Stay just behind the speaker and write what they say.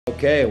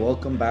Okay,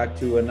 welcome back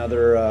to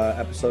another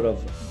episode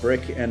of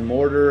Brick and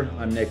Mortar.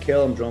 I'm Nick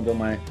Hill. I'm joined by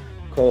my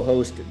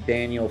co-host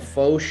Daniel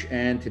Foch,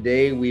 and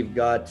today we've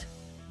got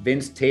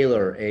Vince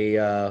Taylor,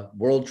 a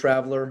world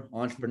traveler,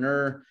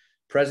 entrepreneur,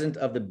 president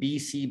of the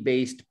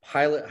BC-based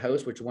Pilot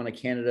House, which is one of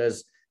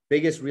Canada's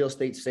biggest real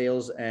estate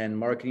sales and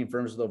marketing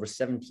firms with over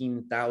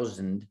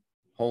 17,000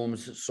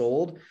 homes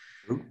sold.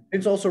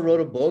 Vince also wrote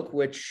a book,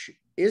 which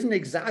isn't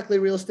exactly a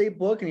real estate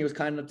book, and he was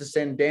kind enough to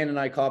send Dan and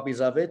I copies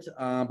of it,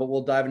 but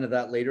we'll dive into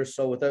that later.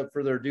 So without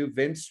further ado,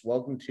 Vince,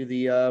 welcome to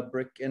the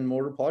Brick and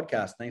Mortar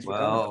podcast. Thanks for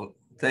coming. Well,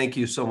 thank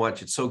you so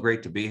much. It's so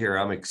great to be here.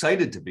 I'm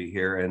excited to be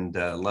here and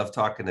love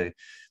talking to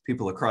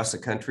people across the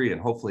country,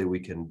 and hopefully we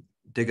can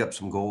dig up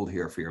some gold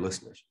here for your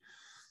listeners.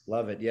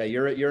 Love it. Yeah,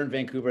 you're in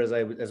Vancouver,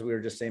 as we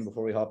were just saying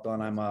before we hopped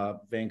on. I'm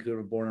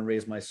Vancouver born and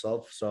raised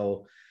myself,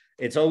 so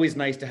it's always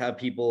nice to have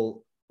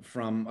people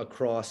from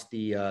across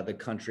the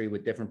country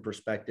with different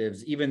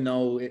perspectives, even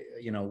though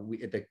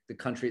the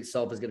country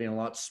itself is getting a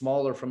lot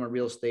smaller from a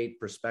real estate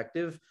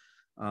perspective.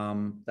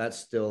 That's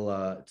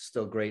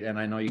still great. And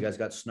I know you guys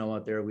got snow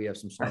out there. We have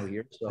some snow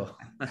here. So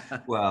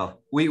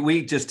well,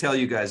 we just tell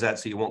you guys that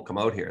so you won't come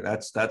out here.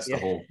 That's the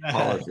whole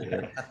policy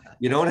here.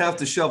 You don't have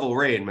to shovel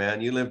rain,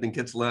 man. You lived in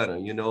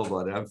Kitsilano, you know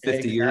about it. I'm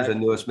 50 years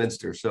in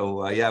Westminster.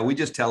 So yeah, we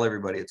just tell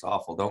everybody it's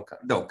awful. Don't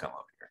come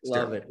out.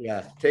 Love it.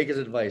 Yeah. Take his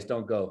advice.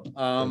 Don't go.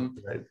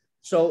 Right.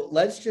 So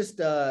let's just,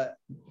 the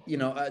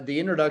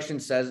introduction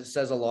says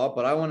a lot,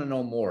 but I want to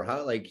know more.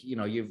 How,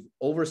 you've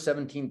over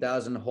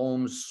 17,000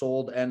 homes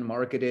sold and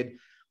marketed.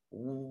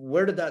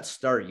 Where did that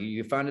start?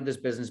 You founded this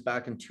business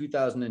back in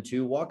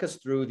 2002. Walk us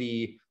through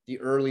the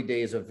early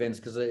days of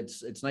Vince, because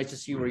it's nice to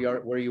see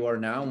where you are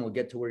now, and we'll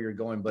get to where you're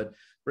going, but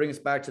bring us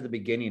back to the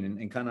beginning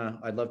and kind of,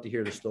 I'd love to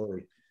hear the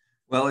story.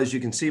 Well, as you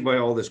can see by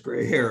all this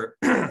gray hair,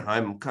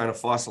 I'm kind of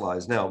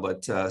fossilized now,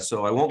 but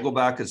so I won't go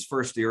back as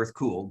first the earth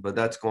cooled, but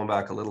that's going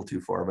back a little too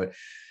far. But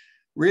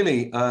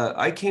really,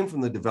 I came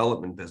from the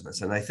development business.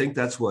 And I think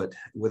that's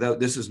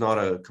this is not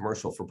a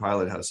commercial for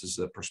Pilot House, this is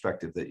a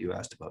perspective that you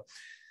asked about.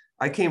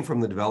 I came from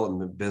the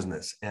development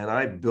business, and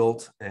I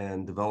built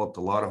and developed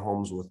a lot of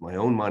homes with my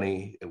own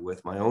money,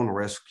 with my own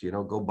risk,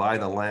 go buy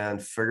the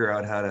land, figure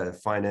out how to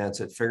finance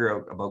it, figure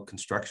out about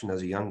construction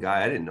as a young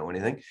guy. I didn't know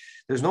anything.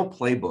 There's no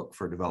playbook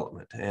for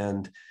development.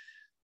 And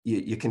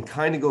you can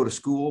kind of go to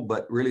school,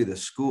 but really the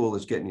school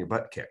is getting your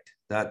butt kicked.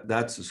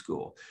 That's the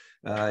school.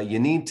 You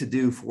need to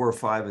do 4 or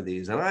 5 of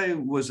these. And I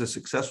was a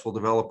successful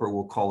developer,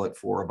 we'll call it,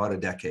 for about a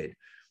decade.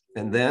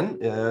 And then,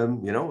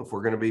 if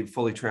we're going to be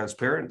fully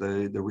transparent,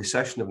 the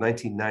recession of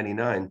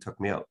 1999 took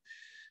me out.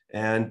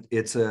 And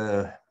it's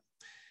an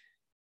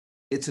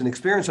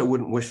experience I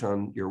wouldn't wish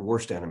on your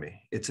worst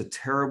enemy. It's a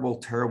terrible,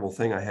 terrible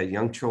thing. I had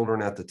young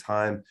children at the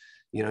time.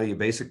 You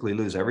basically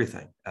lose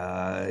everything.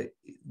 The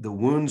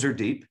wounds are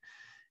deep.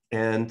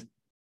 And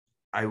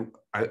I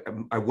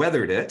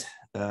weathered it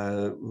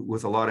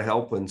with a lot of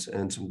help and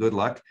some good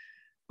luck.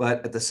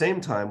 But at the same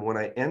time, when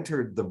I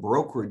entered the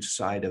brokerage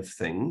side of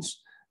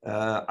things,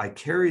 I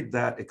carried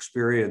that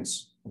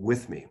experience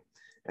with me.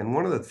 And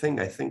one of the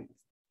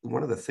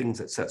things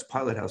that sets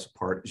Pilot House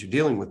apart is you're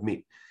dealing with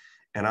me.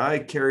 And I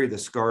carry the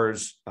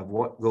scars of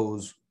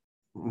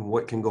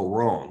what can go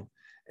wrong.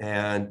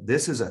 And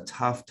this is a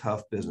tough,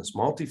 tough business.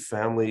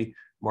 Multifamily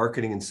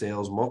marketing and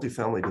sales,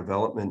 multifamily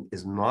development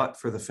is not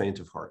for the faint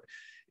of heart.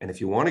 And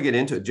if you want to get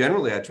into it,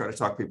 generally, I try to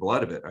talk people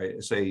out of it. I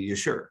say, you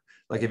sure?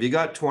 Like if you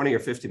got 20 or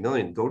 50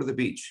 million, go to the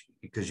beach,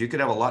 because you could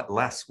have a lot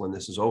less when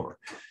this is over.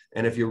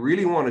 And if you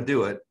really want to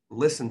do it,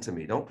 listen to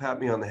me. Don't pat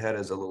me on the head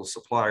as a little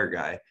supplier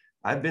guy.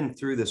 I've been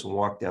through this and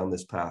walked down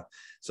this path.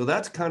 So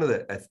that's kind of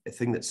the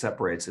thing that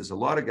separates, is a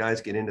lot of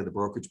guys get into the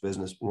brokerage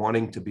business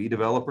wanting to be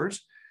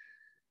developers.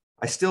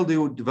 I still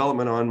do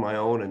development on my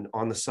own and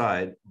on the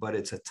side, but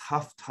it's a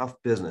tough, tough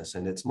business.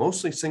 And it's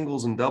mostly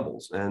singles and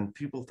doubles. And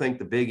people think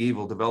the big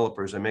evil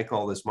developers, they make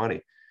all this money.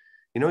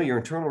 Your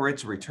internal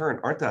rates of return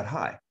aren't that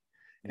high.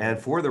 And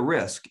for the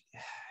risk,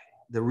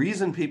 the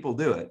reason people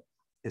do it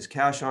is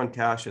cash on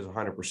cash is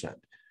 100%.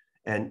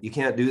 And you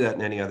can't do that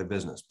in any other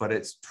business, but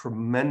it's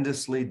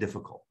tremendously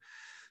difficult.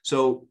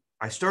 So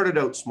I started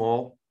out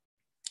small.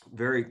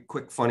 Very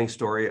quick, funny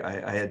story.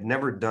 I had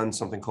never done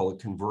something called a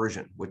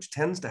conversion, which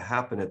tends to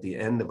happen at the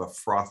end of a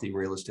frothy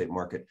real estate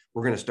market.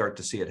 We're going to start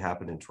to see it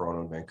happen in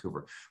Toronto and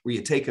Vancouver, where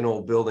you take an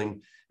old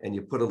building and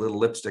you put a little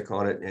lipstick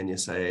on it and you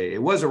say,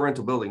 it was a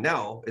rental building,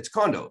 now it's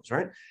condos,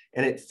 right?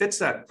 And it fits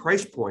that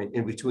price point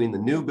in between the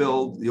new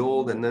build, the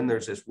old, and then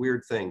there's this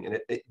weird thing. And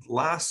it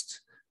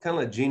lasts kind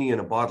of like genie in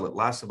a bottle. It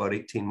lasts about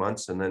 18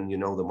 months, and then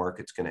the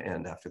market's going to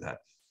end after that.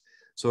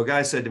 So a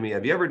guy said to me,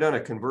 have you ever done a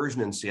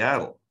conversion in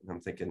Seattle? And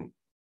I'm thinking,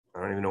 I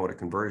don't even know what a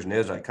conversion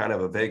is. I kind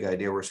of have a vague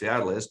idea where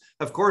Seattle is.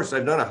 Of course,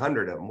 I've done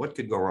 100 of them. What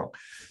could go wrong?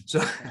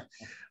 So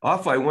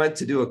off I went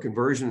to do a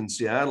conversion in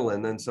Seattle.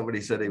 And then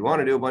somebody said, you want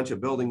to do a bunch of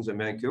buildings in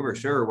Vancouver?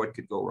 Sure. What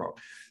could go wrong?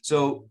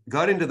 So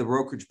got into the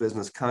brokerage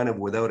business kind of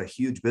without a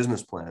huge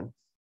business plan,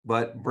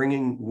 but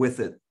bringing with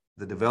it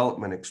the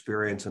development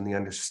experience and the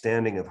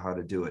understanding of how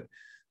to do it.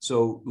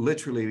 So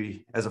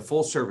literally, as a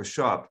full service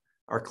shop,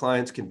 our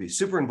clients can be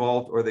super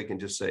involved, or they can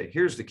just say,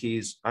 here's the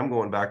keys, I'm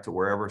going back to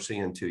wherever, see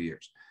you in 2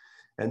 years.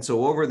 And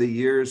so over the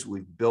years,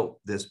 we've built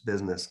this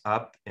business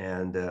up,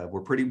 and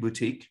we're pretty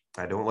boutique.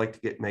 I don't like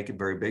to make it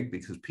very big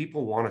because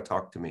people want to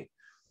talk to me.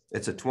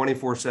 It's a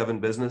 24/7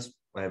 business.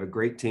 I have a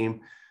great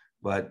team,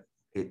 but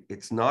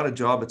it's not a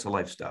job, it's a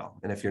lifestyle.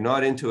 And if you're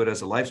not into it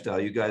as a lifestyle,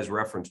 you guys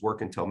reference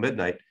work until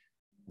midnight,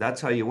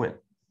 that's how you win,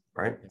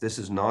 right? This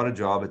is not a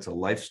job, it's a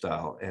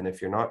lifestyle. And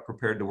if you're not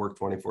prepared to work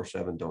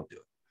 24/7, don't do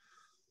it.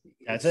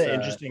 That's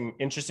an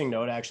interesting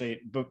note,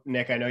 actually. But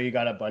Nick, I know you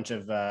got a bunch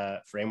of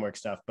framework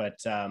stuff, but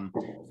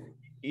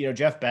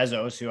Jeff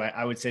Bezos, who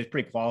I would say is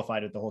pretty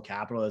qualified with the whole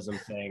capitalism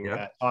thing,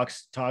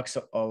 talks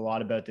a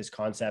lot about this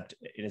concept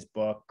in his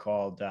book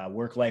called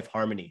work-life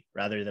harmony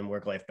rather than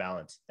work-life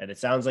balance. And it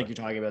sounds like you're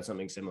talking about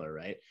something similar,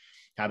 right?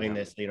 Having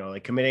this,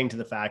 like committing to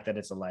the fact that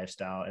it's a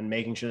lifestyle and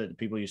making sure that the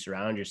people you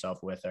surround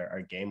yourself with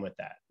are game with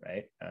that,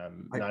 right?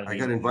 I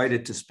got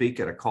invited to speak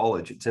at a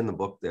college. It's in the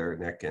book there,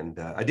 Nick, and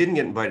I didn't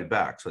get invited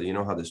back. So you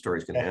know how the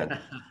story's going to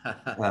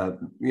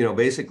end.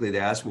 Basically they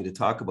asked me to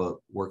talk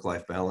about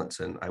work-life balance,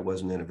 and I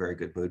wasn't in a very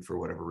good mood for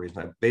whatever reason.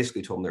 I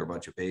basically told them they're a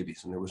bunch of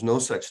babies, and there was no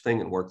such thing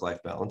in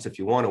work-life balance. If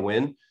you want to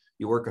win,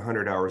 you work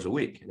 100 hours a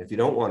week. And if you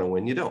don't want to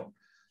win, you don't.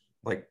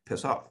 Like,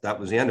 piss off. That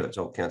was the end of it.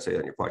 So can't say that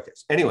on your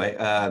podcast. Anyway,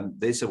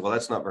 they said, well,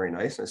 that's not very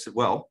nice. And I said,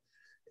 well,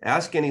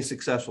 ask any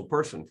successful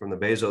person from the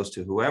Bezos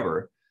to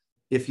whoever,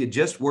 if you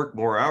just work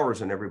more hours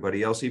than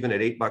everybody else, even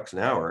at $8 an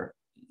hour,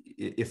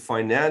 if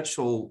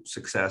financial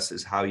success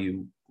is how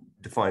you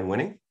define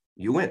winning,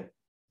 you win.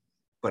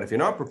 But if you're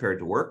not prepared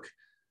to work,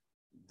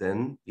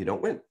 then you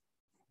don't win.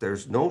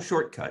 There's no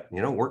shortcut,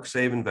 work,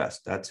 save,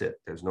 invest. That's it.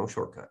 There's no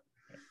shortcut.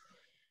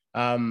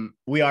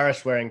 We are a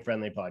swearing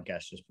friendly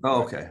podcast.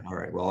 Okay. All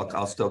right. Well,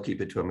 I'll still keep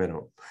it to a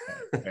minimum.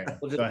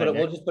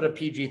 We'll just put a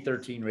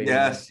PG-13 rating.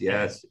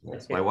 Yes.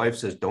 My wife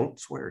says, don't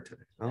swear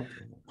today. Okay.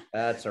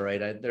 That's all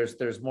right.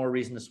 There's more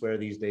reason to swear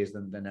these days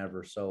than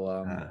ever.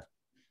 So,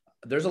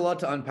 there's a lot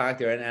to unpack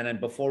there. And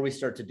before we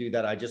start to do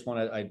that, I just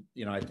want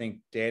to, I think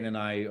Dan and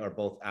I are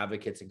both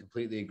advocates and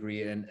completely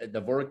agree. And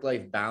the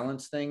work-life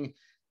balance thing,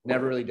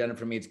 never really done it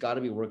for me. It's got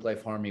to be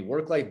work-life harmony.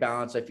 Work-life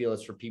balance, I feel,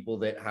 is for people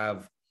that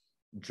have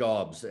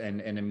jobs and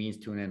a means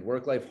to an end.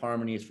 Work-life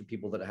harmony is for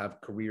people that have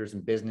careers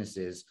and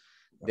businesses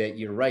that,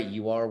 you're right,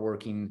 you are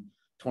working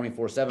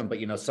 24/7,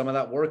 but some of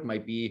that work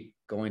might be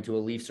going to a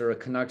Leafs or a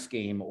Canucks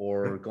game,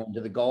 or going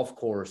to the golf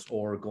course,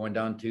 or going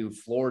down to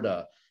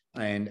Florida.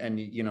 And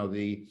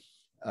the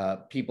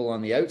people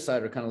on the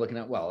outside are kind of looking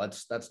at, well,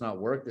 that's not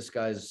work. This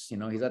guy's,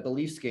 he's at the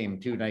Leafs game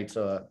 2 nights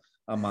a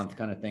month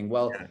kind of thing.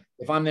 Well,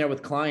 if I'm there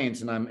with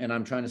clients and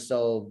I'm trying to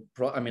sell,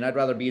 I'd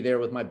rather be there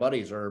with my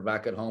buddies or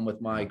back at home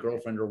with my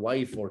girlfriend or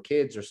wife or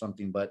kids or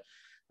something. But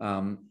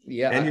And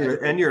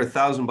you're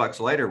 $1,000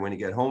 lighter when you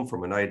get home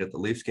from a night at the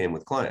Leafs game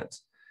with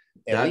clients.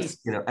 At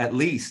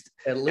least.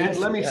 And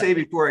let me say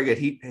before I get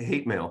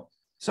hate mail,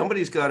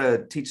 somebody's got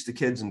to teach the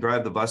kids and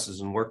drive the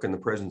buses and work in the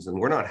prisons. And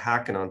we're not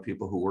hacking on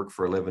people who work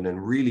for a living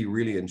and really,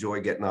 really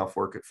enjoy getting off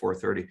work at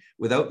 4:30.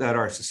 Without that,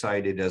 our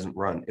society doesn't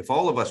run. If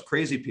all of us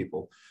crazy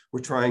people were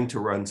trying to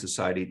run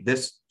society,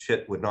 this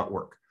shit would not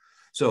work.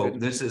 So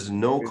this is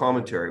no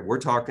commentary. We're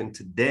talking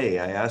today.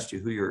 I asked you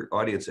who your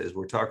audience is.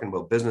 We're talking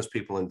about business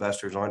people,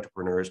 investors,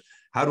 entrepreneurs.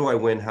 How do I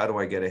win? How do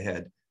I get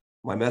ahead?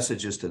 My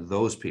message is to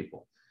those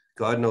people.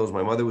 God knows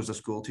my mother was a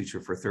school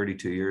teacher for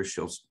 32 years.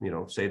 She'll,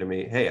 say to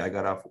me, hey, I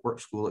got off work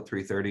school at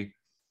 3:30.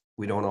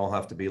 We don't all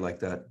have to be like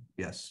that.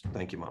 Yes.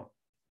 Thank you, Mom.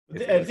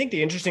 I think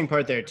the interesting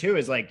part there too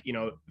is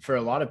for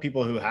a lot of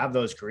people who have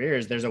those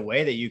careers, there's a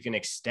way that you can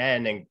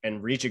extend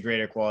and reach a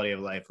greater quality of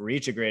life,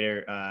 reach a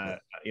greater,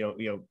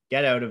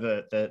 get out of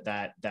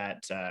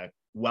that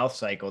wealth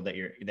cycle that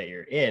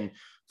you're in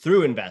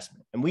through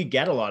investment. And we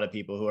get a lot of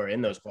people who are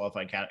in those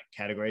qualified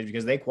categories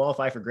because they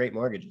qualify for great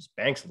mortgages.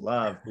 Banks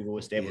love people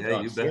with stable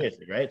jobs,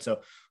 seriously, right? So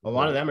a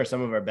lot of them are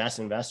some of our best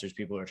investors,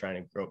 people who are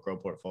trying to grow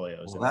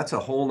portfolios. Well, that's a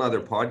whole nother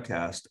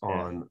podcast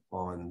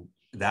on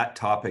that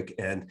topic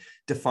and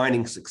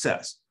defining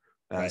success.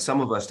 Some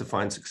of us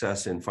define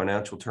success in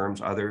financial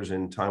terms, others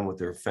in time with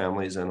their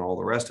families and all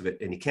the rest of it.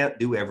 And you can't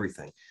do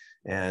everything.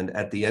 And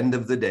at the end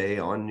of the day,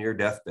 on your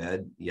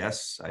deathbed,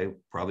 yes, I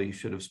probably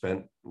should have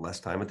spent less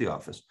time at the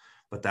office,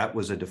 but that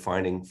was a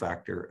defining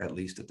factor, at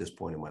least at this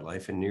point in my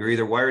life. And you're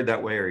either wired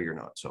that way or you're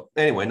not. So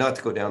anyway, not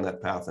to go down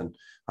that path and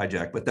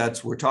hijack,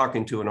 but we're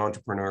talking to an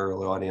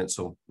entrepreneurial audience.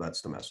 So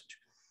that's the message.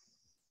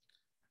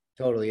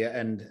 Totally.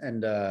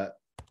 And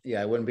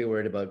I wouldn't be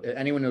worried about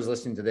anyone who's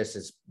listening to this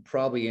is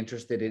probably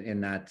interested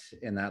in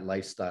that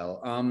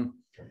lifestyle.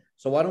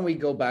 So why don't we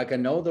go back? I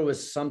know there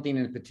was something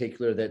in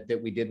particular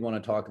that we did want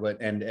to talk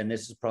about, and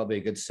this is probably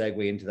a good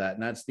segue into that.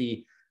 And that's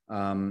the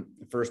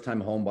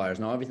first-time home buyers.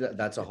 Now, obviously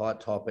that's a hot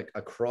topic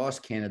across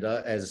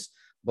Canada, as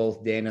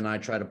both Dan and I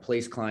try to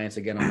place clients,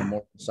 again, on the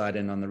mortgage side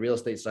and on the real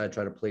estate side,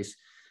 try to place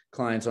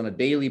clients on a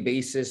daily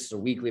basis or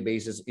weekly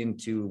basis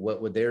into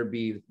what would there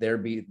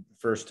be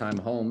first-time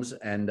homes.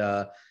 And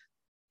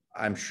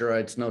I'm sure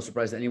it's no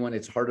surprise to anyone,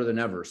 it's harder than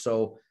ever.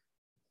 So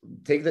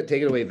take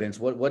it away, Vince.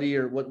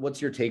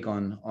 What's your take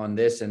on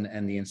this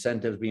and the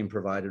incentives being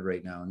provided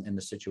right now in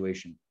the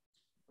situation?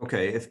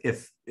 Okay,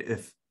 if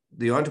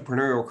the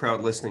entrepreneurial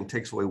crowd listening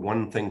takes away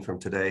one thing from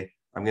today,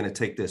 I'm going to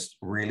take this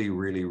really,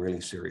 really,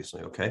 really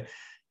seriously. Okay,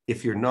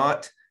 if you're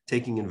not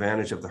taking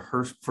advantage of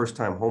the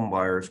first-time home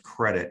buyer's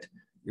credit,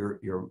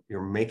 you're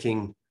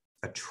making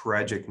a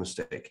tragic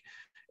mistake.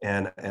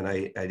 And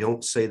I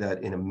don't say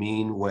that in a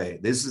mean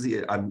way.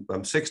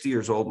 I'm 60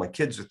 years old. My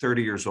kids are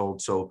 30 years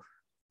old. So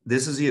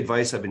this is the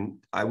advice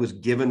I was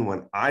given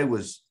when I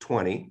was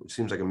 20, which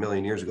seems like a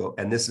million years ago.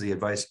 And this is the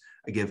advice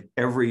I give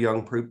every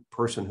young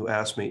person who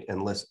asks me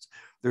and listens.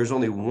 There's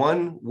only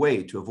one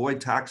way to avoid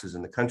taxes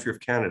in the country of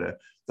Canada.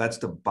 That's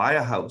to buy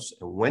a house.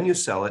 And when you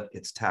sell it,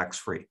 it's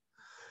tax-free.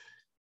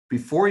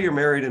 Before you're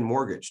married and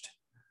mortgaged,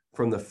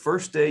 from the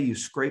first day you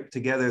scrape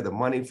together the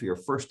money for your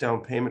first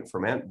down payment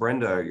from Aunt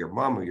Brenda or your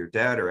mom or your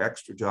dad or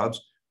extra jobs,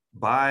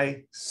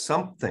 buy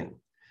something,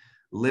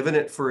 live in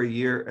it for a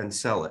year and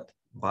sell it.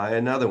 Buy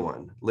another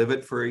one, live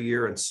it for a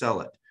year and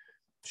sell it.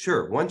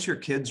 Sure, once your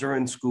kids are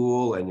in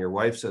school and your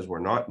wife says, we're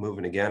not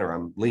moving again or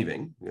I'm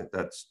leaving,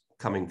 that's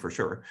coming for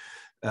sure.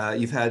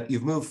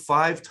 You've moved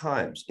 5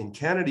 times. In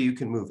Canada, you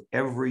can move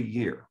every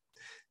year.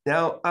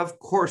 Now, of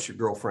course, your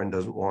girlfriend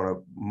doesn't want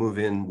to move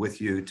in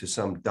with you to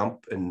some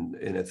dump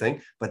in a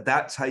thing, but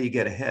that's how you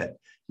get ahead.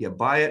 You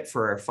buy it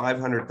for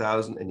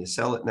 $500,000 and you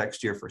sell it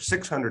next year for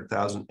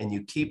 $600,000 and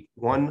you keep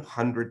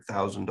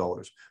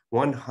 $100,000,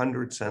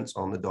 100 cents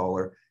on the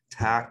dollar,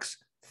 tax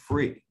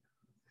free.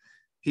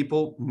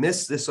 People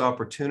miss this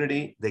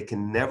opportunity. They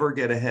can never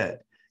get ahead.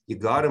 You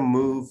got to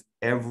move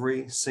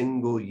every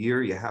single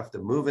year. You have to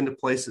move into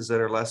places that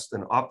are less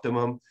than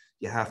optimum.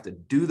 You have to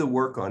do the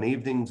work on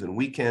evenings and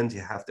weekends. You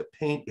have to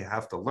paint. You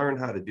have to learn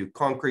how to do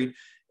concrete.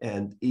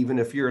 And even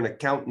if you're an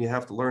accountant, you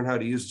have to learn how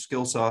to use a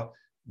skill saw.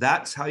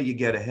 That's how you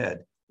get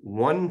ahead.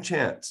 One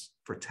chance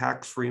for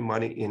tax-free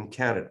money in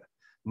Canada.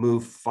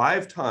 Move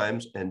 5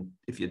 times. And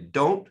if you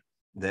don't,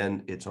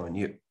 then it's on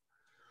you.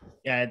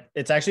 Yeah,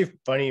 it's actually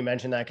funny you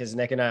mentioned that because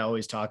Nick and I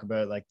always talk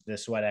about like the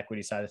sweat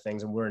equity side of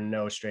things, and we're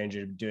no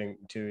stranger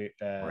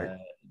right.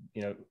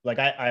 Like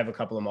I have a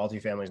couple of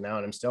multifamilies now,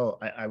 and I'm still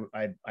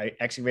I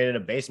excavated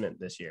a basement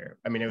this year.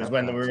 I mean, it was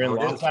when we were in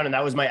lockdown, and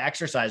that was my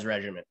exercise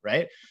regimen.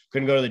 Right,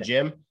 couldn't go to the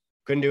gym,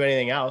 couldn't do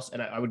anything else,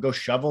 and I would go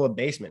shovel a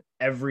basement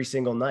every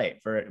single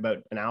night for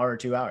about an hour or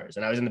 2 hours,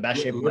 and I was in the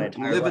best shape of my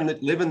entire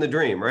life. Living the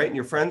dream, right? And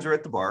your friends are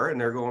at the bar, and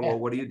they're going, "Well,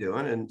 what are you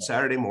doing?" And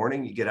Saturday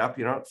morning, you get up,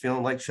 you're not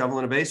feeling like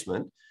shoveling a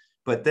basement.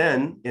 But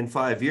then in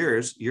 5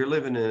 years, you're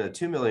living in a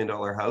 $2 million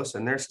house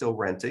and they're still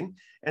renting.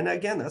 And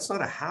again, that's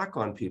not a hack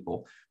on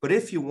people. But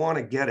if you want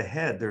to get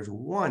ahead, there's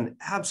one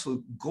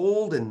absolute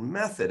golden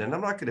method. And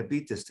I'm not going to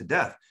beat this to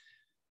death,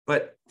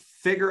 but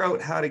figure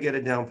out how to get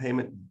a down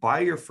payment,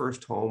 buy your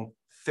first home,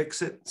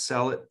 fix it,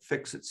 sell it,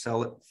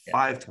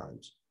 5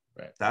 times.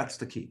 Right. That's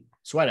the key.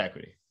 Sweat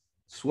equity.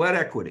 Sweat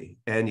equity.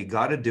 And you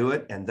got to do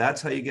it. And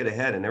that's how you get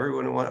ahead. And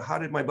everyone wants, how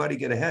did my buddy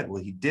get ahead?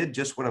 Well, he did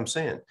just what I'm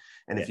saying.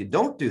 And if you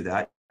don't do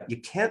that, you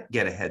can't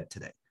get ahead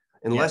today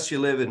unless you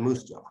live in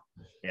Moose Jaw.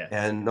 Yeah.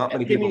 And not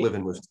many people live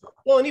in Moose Jaw.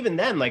 Well, and even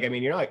then, like, I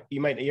mean,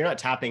 you're not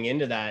tapping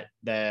into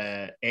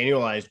the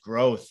annualized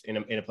growth in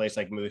a place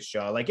like Moose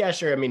Jaw. Like, yeah,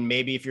 sure. I mean,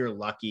 maybe if you're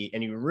lucky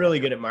and you're really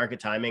good at market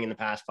timing in the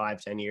past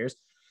 5-10 years,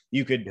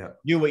 you could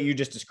do what you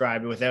just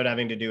described without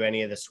having to do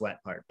any of the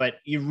sweat part, but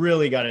you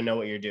really got to know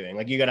what you're doing.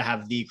 Like you got to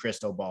have the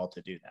crystal ball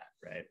to do that.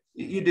 Right.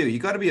 You do. You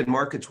got to be in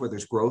markets where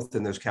there's growth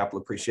and there's capital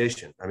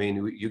appreciation. I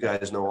mean, you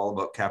guys know all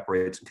about cap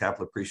rates and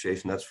capital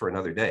appreciation. That's for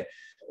another day.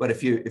 But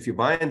if you're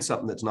buying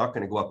something that's not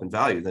going to go up in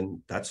value,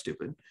 then that's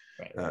stupid.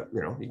 Right.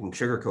 You can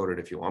sugarcoat it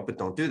if you want, but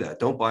don't do that.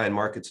 Don't buy in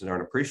markets that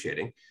aren't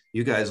appreciating.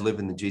 You guys live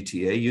in the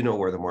GTA. You know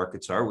where the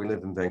markets are. We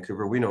live in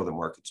Vancouver. We know the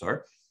markets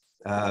are.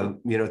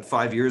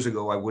 5 years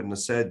ago, I wouldn't have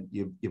said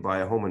you buy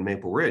a home in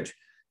Maple Ridge.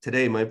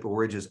 Today, Maple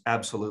Ridge is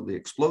absolutely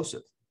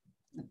explosive.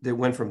 They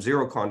went from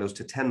 0 condos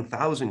to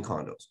 10,000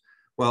 condos.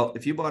 Well,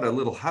 if you bought a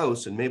little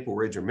house in Maple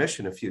Ridge or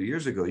Mission a few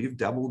years ago, you've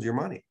doubled your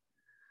money.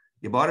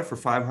 You bought it for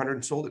 500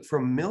 and sold it for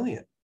 $1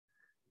 million.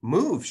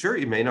 Move. Sure,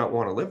 you may not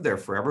want to live there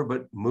forever,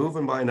 but move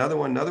and buy another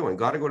one.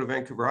 Got to go to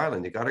Vancouver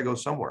Island. You got to go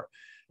somewhere.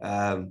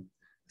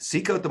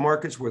 Seek out the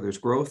markets where there's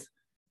growth.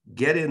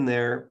 Get in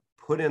there.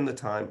 Put in the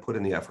time, put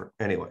in the effort.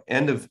 Anyway,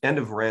 end of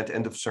rant,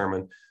 end of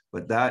sermon.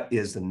 But that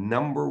is the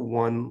number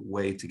one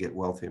way to get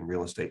wealthy in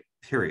real estate,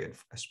 period,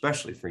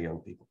 especially for young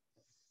people.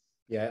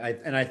 Yeah.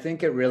 I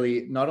think it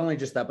really, not only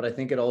just that, but I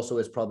think it also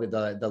is probably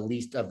the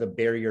least of the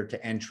barrier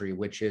to entry,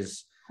 which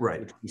is right.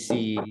 Which we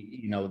see,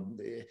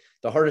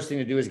 the hardest thing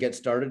to do is get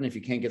started. And if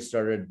you can't get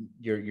started,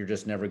 you're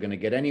just never going to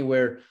get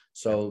anywhere.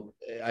 So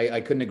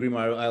I couldn't agree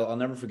more. I'll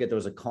never forget, there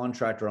was a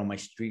contractor on my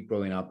street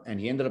growing up, and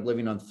he ended up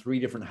living on 3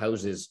 different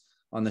houses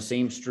on the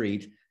same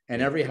street.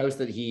 And every house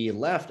that he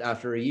left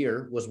after a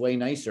year was way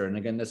nicer. And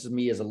again, this is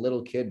me as a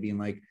little kid being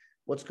like,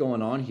 what's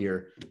going on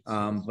here?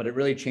 But it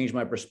really changed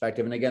my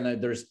perspective. And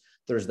again, there's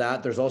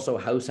that. There's also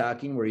house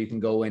hacking, where you can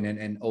go in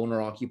and own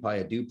or occupy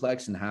a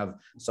duplex and have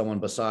someone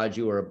beside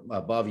you or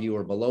above you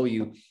or below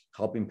you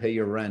helping pay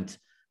your rent.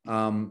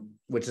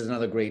 which is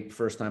another great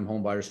first-time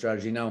home buyer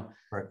strategy. Now,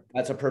 Right.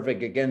 that's a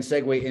perfect, again,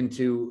 segue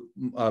into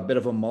a bit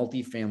of a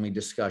multifamily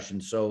discussion.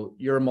 So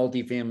you're a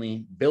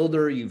multifamily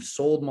builder. You've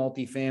sold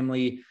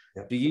multifamily.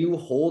 Yep. Do you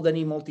hold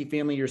any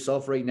multifamily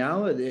yourself right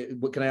now?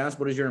 What can I ask?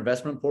 What does your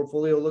investment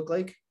portfolio look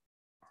like?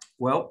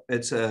 Well,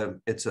 it's a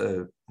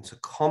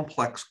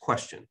complex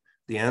question.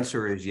 The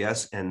answer is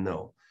yes and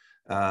no.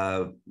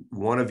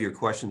 One of your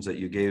questions that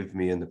you gave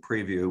me in the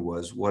preview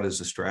was, what is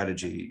the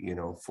strategy,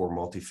 for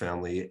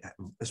multifamily,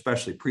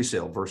 especially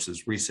pre-sale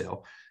versus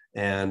resale,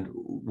 and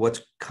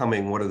what's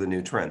coming? What are the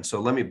new trends? So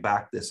let me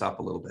back this up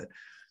a little bit.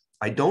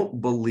 I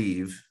don't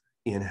believe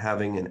in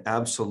having an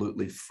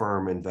absolutely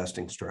firm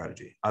investing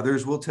strategy.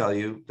 Others will tell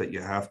you that you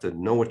have to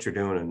know what you're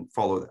doing and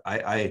follow.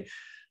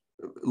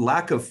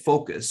 Lack of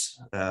focus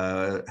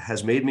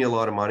has made me a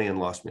lot of money and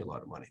lost me a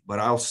lot of money, but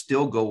I'll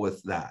still go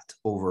with that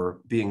over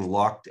being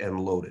locked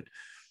and loaded.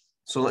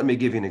 So let me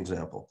give you an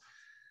example.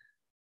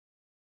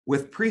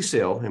 With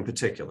pre-sale in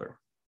particular,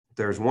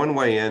 there's one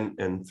way in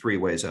and three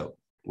ways out.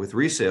 With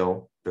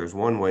resale, there's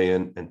one way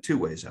in and two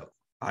ways out.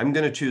 I'm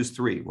going to choose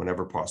three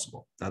whenever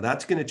possible. Now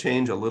that's going to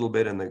change a little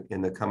bit in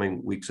the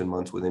coming weeks and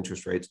months with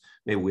interest rates.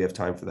 Maybe we have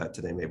time for that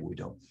today. Maybe we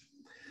don't.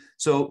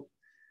 So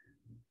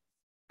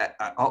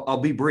I'll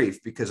be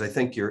brief because I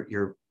think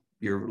your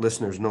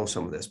listeners know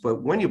some of this.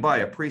 But when you buy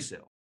a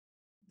pre-sale,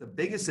 the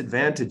biggest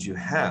advantage you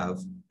have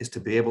is to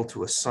be able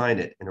to assign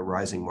it in a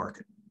rising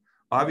market.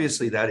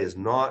 Obviously, that is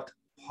not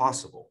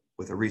possible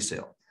with a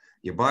resale.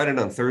 You buy it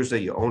on Thursday,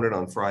 you own it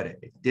on Friday.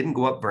 It didn't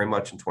go up very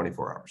much in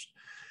 24 hours.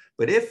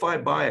 But if I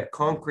buy a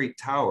concrete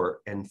tower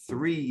and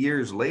 3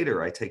 years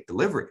later I take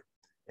delivery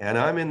and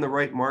I'm in the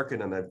right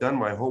market and I've done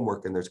my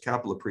homework and there's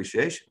capital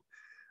appreciation,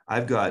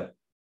 I've got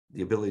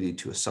the ability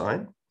to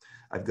assign.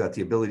 I've got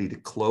the ability to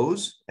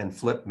close and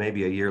flip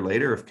maybe a year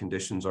later if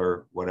conditions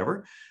are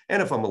whatever.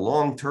 And if I'm a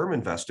long-term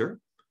investor,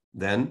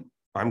 then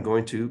I'm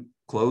going to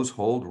close,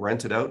 hold,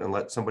 rent it out, and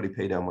let somebody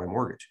pay down my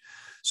mortgage.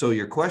 So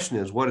your question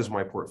is, what does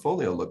my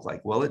portfolio look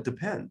like? Well, it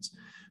depends.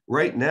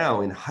 Right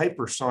now in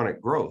hypersonic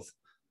growth,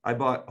 I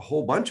bought a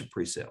whole bunch of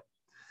pre-sale.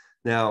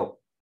 Now,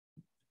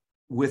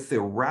 with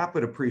the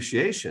rapid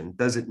appreciation,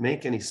 does it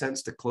make any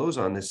sense to close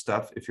on this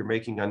stuff if you're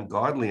making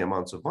ungodly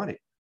amounts of money?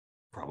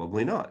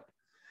 Probably not.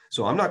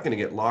 So I'm not going to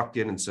get locked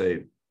in and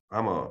say,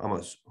 I'm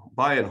a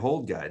buy and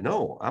hold guy.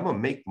 No, I'm a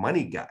make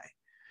money guy.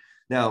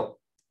 Now,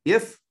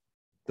 if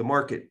the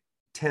market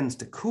tends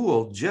to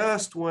cool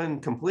just when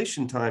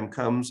completion time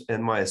comes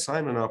and my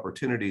assignment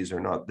opportunities are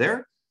not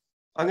there,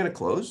 I'm going to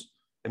close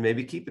and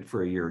maybe keep it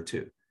for a year or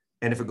two.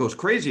 And if it goes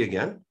crazy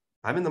again,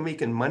 I'm in the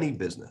making money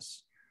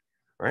business,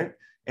 right?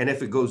 And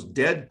if it goes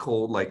dead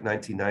cold like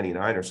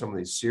 1999 or some of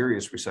these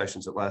serious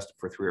recessions that lasted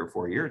for 3 or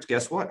 4 years,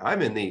 guess what?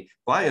 I'm in the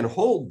buy and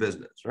hold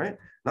business, right?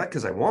 Not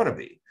because I want to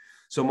be.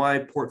 So my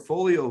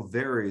portfolio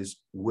varies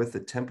with the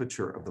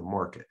temperature of the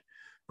market,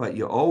 but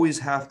you always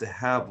have to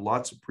have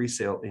lots of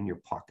pre-sale in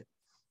your pocket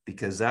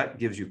because that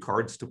gives you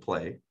cards to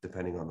play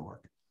depending on the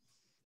market.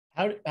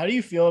 How do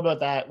you feel about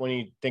that when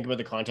you think about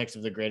the context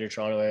of the Greater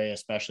Toronto area,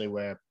 especially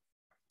where,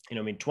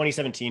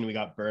 2017, we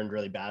got burned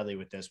really badly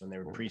with this when they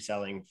were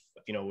pre-selling,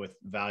 with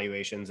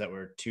valuations that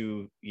were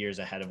 2 years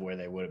ahead of where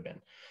they would have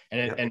been.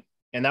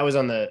 And that was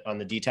on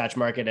the detached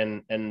market.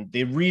 And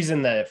the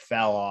reason that it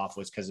fell off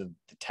was because of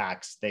the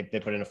tax. They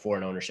put in a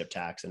foreign ownership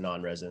tax and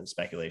non-resident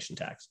speculation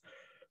tax.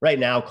 Right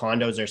now,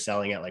 condos are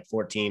selling at like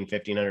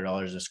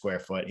 $1,500 a square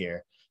foot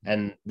here.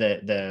 And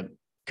the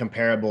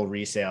comparable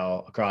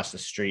resale across the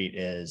street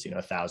is,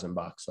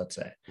 $1,000, let's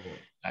say. Yeah.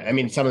 I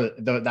mean, some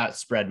of that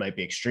spread might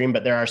be extreme,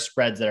 but there are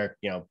spreads that are,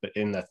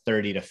 in the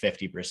 30 to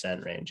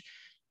 50% range.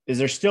 Is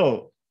there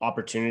still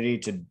opportunity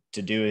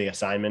to do the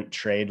assignment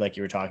trade like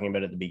you were talking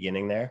about at the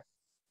beginning there?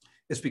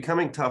 It's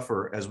becoming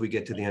tougher as we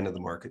get to the end of the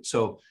market.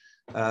 So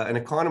an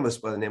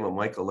economist by the name of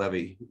Michael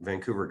Levy,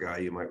 Vancouver guy,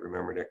 you might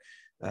remember, Nick,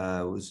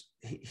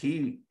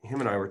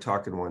 him and I were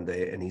talking one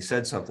day and he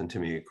said something to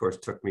me, of course,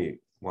 it took me a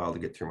while to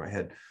get through my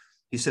head.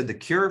 He said, the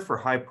cure for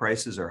high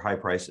prices are high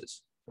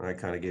prices. And I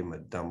kind of gave him a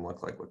dumb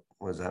look, like,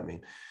 what does that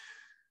mean?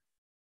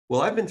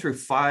 Well, I've been through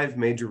 5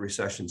 major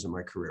recessions in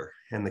my career,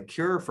 and the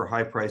cure for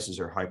high prices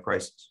are high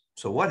prices.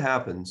 So what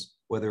happens,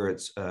 whether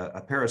it's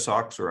a pair of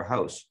socks or a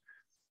house,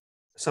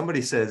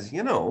 somebody says,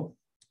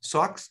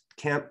 socks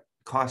can't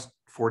cost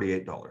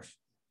 $48.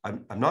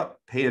 I'm not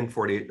paying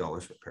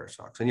 $48 for a pair of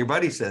socks. And your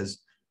buddy says,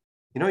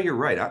 you're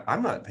right.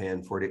 I'm not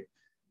paying $48.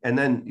 And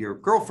then your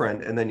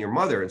girlfriend and then your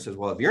mother and says,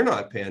 well, if you're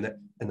not paying it,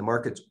 and the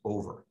market's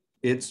over.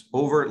 It's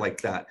over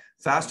like that,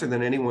 faster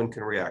than anyone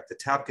can react. The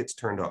tap gets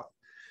turned off.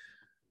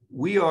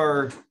 We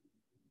are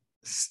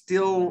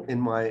still,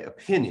 in my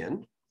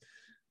opinion,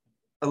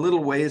 a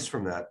little ways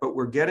from that, but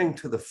we're getting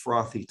to the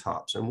frothy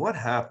tops. And what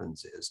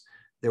happens is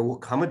there will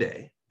come a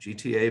day,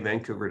 GTA,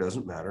 Vancouver,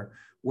 doesn't matter,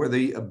 where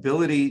the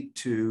ability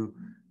to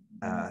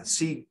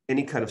see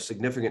any kind of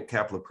significant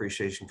capital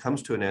appreciation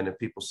comes to an end and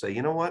people say,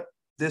 you know what,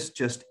 this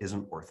just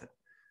isn't worth it.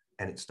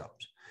 And it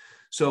stops.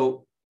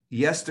 So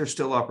yes, there's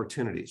still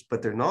opportunities,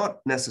 but they're not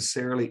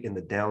necessarily in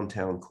the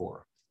downtown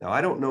core. Now, I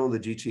don't know the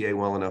GTA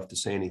well enough to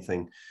say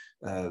anything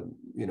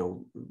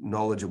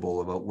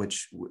knowledgeable about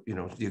which,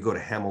 do you go to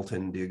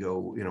Hamilton? Do you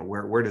go,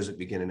 where does it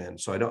begin and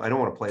end? So I don't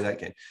want to play that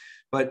game.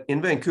 But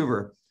in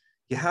Vancouver,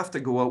 you have to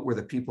go out where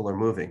the people are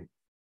moving,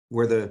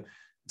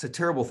 it's a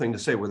terrible thing to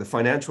say, where the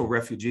financial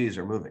refugees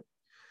are moving.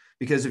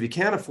 Because if you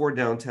can't afford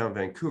downtown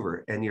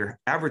Vancouver and your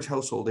average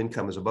household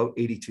income is about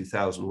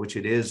 82,000, which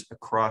it is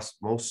across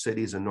most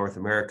cities in North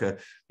America,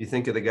 you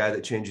think of the guy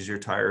that changes your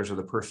tires or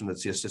the person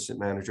that's the assistant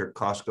manager at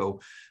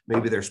Costco,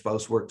 maybe their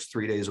spouse works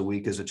 3 days a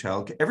week as a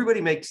child. Everybody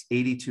makes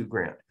 82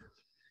 grand.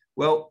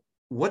 Well,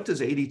 what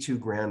does 82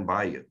 grand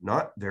buy you?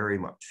 Not very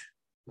much,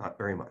 not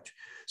very much.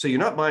 So you're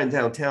not buying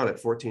downtown at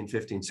 14,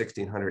 15,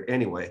 1600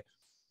 anyway.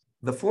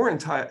 The foreign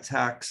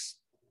tax,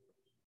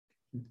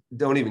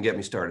 don't even get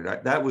me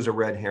started. That was a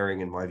red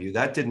herring in my view.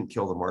 That didn't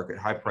kill the market.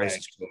 High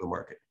prices killed the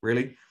market.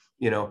 Really?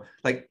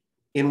 Like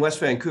in West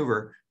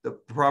Vancouver, the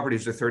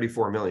properties are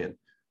 34 million.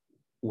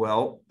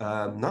 Well,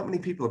 not many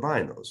people are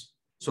buying those.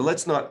 So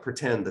let's not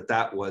pretend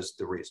that was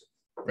the reason.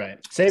 Right.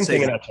 Same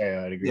thing in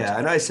Ontario, I'd agree. Yeah,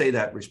 and I say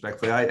that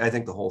respectfully. I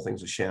think the whole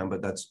thing's a sham,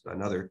 but that's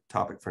another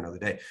topic for another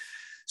day.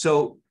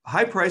 So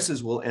high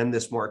prices will end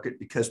this market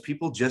because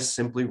people just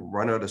simply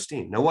run out of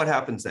steam. Now, what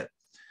happens then?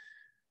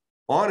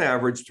 On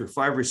average, through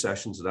 5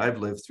 recessions that I've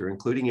lived through,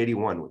 including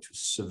 81, which was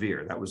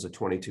severe, that was a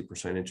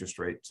 22% interest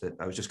rate that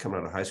I was just coming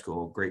out of high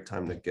school, great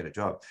time to get a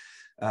job.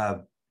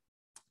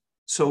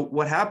 So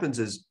what happens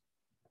is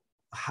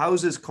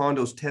houses,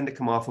 condos tend to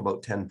come off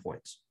about 10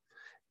 points.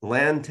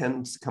 Land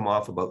tends to come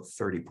off about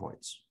 30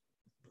 points.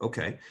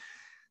 Okay.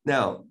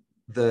 Now,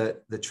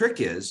 the trick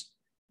is,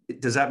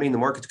 does that mean the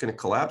market's going to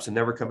collapse and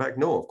never come back?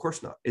 No, of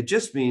course not. It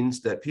just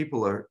means that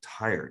people are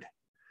tired.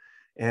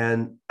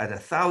 And at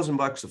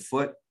 $1,000 a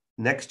foot,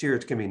 next year,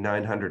 it's going to be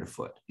 900 a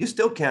foot. You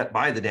still can't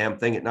buy the damn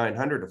thing at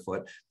 900 a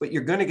foot, but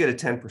you're going to get a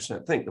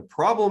 10% thing. The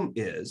problem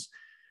is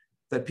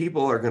that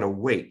people are going to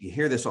wait. You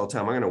hear this all the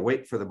time. I'm going to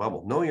wait for the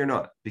bubble. No, you're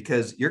not,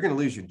 because you're going to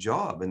lose your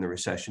job in the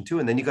recession too.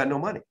 And then you got no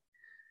money.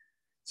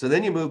 So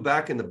then you move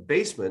back in the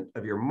basement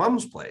of your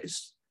mom's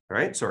place,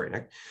 right? Sorry,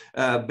 Nick,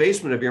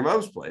 basement of your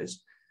mom's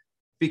place,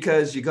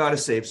 because you got to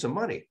save some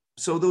money.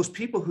 So those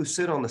people who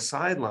sit on the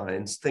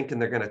sidelines thinking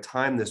they're going to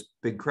time this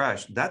big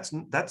crash, that's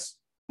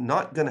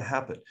not going to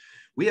happen.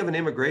 We have an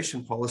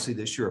immigration policy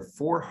this year of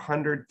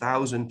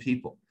 400,000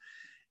 people,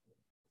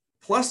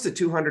 plus the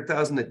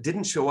 200,000 that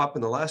didn't show up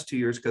in the last 2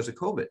 years because of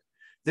COVID.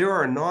 There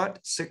are not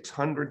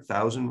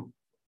 600,000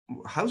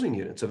 housing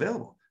units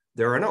available.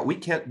 There are not. We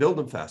can't build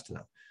them fast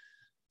enough.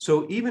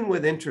 So even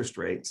with interest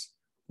rates,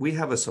 we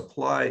have a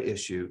supply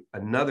issue.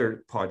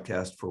 Another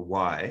podcast for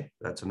why.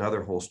 That's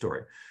another whole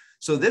story.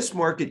 So this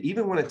market,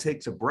 even when it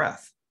takes a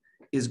breath,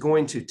 is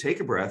going to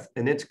take a breath,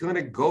 and it's going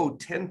to go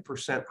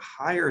 10%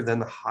 higher than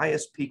the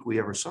highest peak we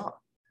ever saw.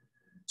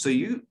 So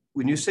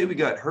when you say we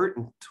got hurt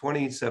in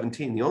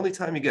 2017, the only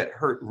time you get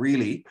hurt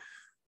really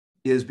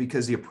is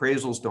because the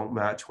appraisals don't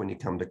match when you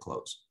come to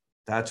close.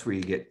 That's where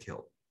you get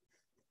killed.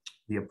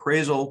 The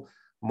appraisal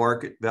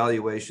market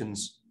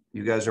valuations,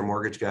 you guys are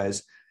mortgage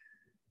guys,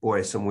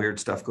 boy, some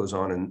weird stuff goes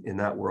on in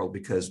that world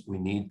because we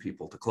need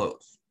people to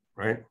close,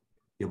 right?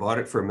 You bought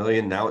it for $1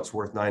 million. Now it's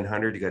worth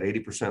 900. You got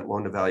 80%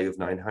 loan to value of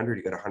 900.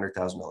 You got a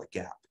 $100,000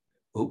 gap.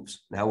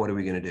 Oops. Now what are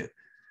we going to do?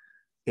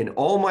 In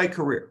all my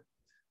career,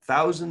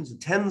 thousands,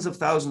 tens of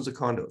thousands of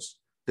condos.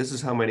 This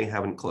is how many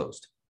haven't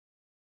closed,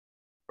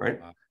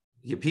 right? Wow.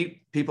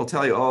 People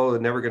tell you, oh,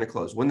 they're never going to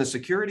close. When the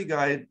security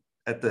guy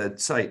at the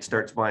site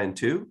starts buying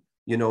two,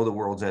 you know the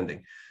world's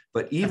ending.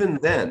 But even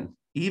then,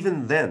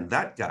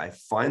 that guy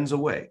finds a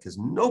way, because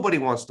nobody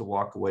wants to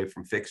walk away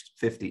from fixed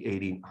 50,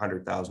 80,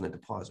 100,000 in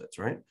deposits,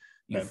 right?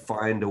 You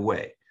find a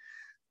way.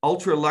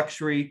 Ultra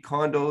luxury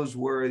condos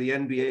where the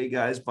NBA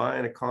guy's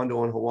buying a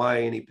condo in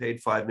Hawaii and he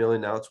paid $5 million.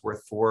 Now it's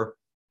worth $4 million.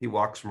 He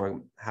walks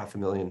from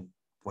 $500,000,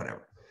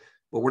 whatever.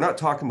 But we're not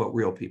talking about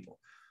real people.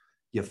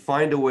 You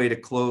find a way to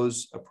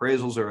close.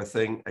 Appraisals are a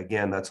thing.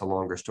 Again, that's a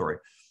longer story.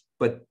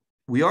 But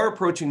we are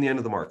approaching the end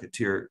of the market,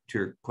 to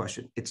your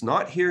question. It's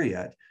not here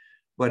yet,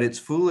 but it's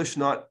foolish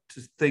not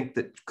to think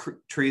that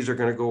trees are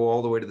going to go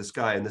all the way to the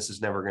sky and this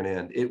is never going to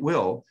end. It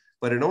will,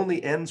 but it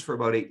only ends for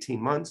about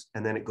 18 months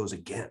and then it goes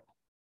again,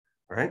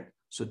 right?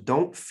 So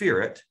don't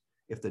fear it.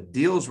 If the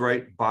deal's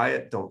right, buy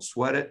it, don't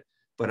sweat it,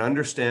 but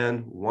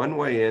understand one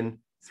way in,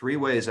 3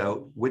 ways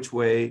out, which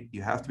way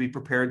you have to be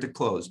prepared to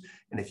close.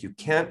 And if you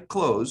can't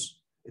close,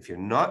 if you're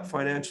not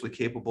financially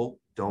capable,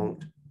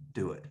 don't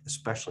do it,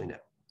 especially now.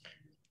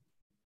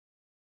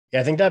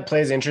 Yeah, I think that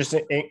plays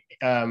interesting.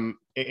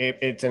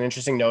 It's an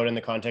interesting note in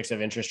the context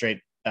of interest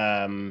rate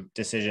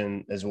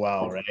decision as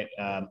well,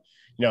 right?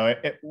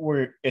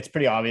 It's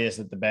pretty obvious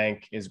that the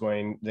Bank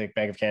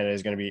of Canada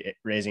is going to be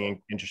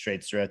raising interest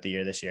rates throughout the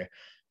year this year.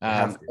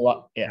 A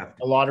lot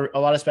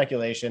of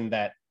speculation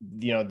that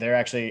they're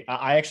actually.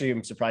 I actually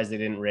am surprised they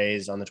didn't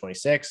raise on the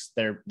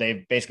 26th.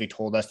 They've basically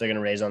told us they're going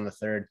to raise on the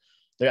 3rd.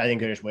 I think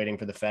they're just waiting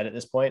for the Fed at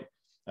this point.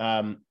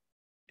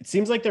 It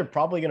seems like they're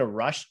probably going to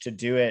rush to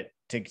do it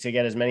to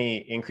get as many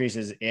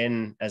increases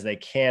in as they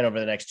can over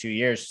the next 2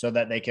 years, so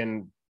that they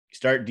can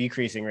start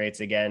decreasing rates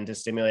again to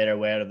stimulate our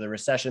way out of the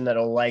recession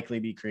that'll likely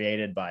be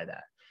created by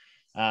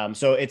that.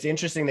 So it's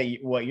interesting that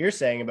what you're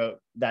saying about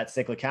that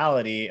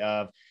cyclicality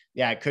of,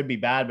 yeah, it could be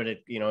bad, but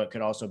it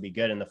could also be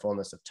good in the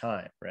fullness of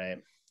time, right?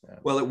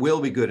 Well, it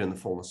will be good in the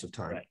fullness of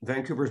time. Right.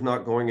 Vancouver's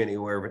not going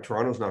anywhere, but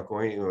Toronto's not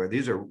going anywhere.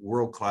 These are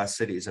world-class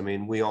cities. I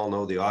mean, we all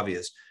know the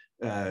obvious: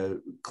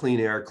 clean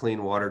air,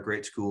 clean water,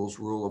 great schools,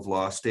 rule of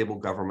law, stable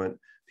government.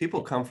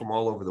 People come from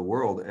all over the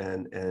world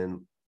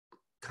and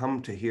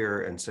come to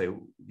here and say,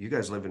 you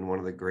guys live in one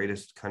of the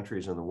greatest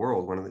countries in the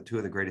world, two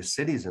of the greatest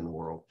cities in the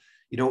world.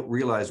 You don't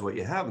realize what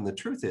you have. And the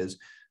truth is,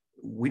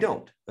 we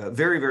don't.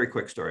 Very, very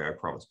quick story, I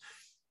promise.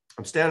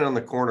 I'm standing on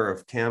the corner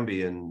of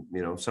Cambie and,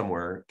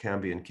 somewhere,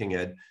 Cambie and King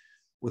Ed,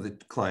 with a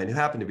client who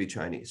happened to be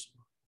Chinese.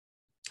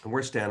 And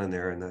we're standing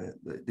there, and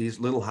these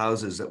little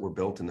houses that were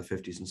built in the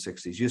 50s and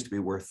 60s used to be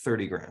worth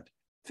 30 grand,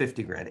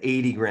 50 grand,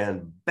 80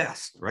 grand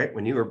best, right?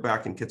 When you were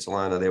back in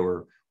Kitsilano, they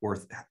were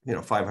worth,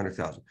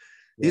 500,000.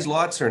 Yeah. These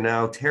lots are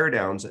now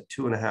teardowns at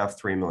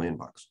 $2.5–3 million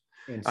bucks.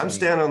 Insane. I'm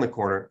standing on the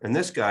corner, and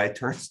this guy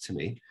turns to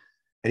me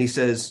and he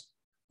says,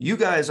 you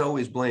guys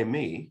always blame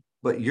me,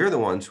 but you're the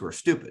ones who are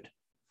stupid.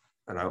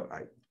 And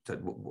I said,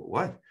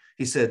 what?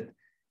 He said,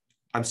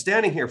 I'm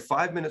standing here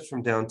 5 minutes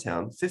from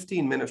downtown,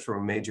 15 minutes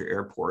from a major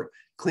airport,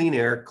 clean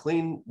air,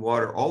 clean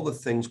water, all the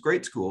things,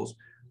 great schools,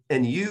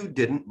 and you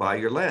didn't buy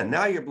your land.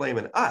 Now you're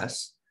blaming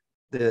us,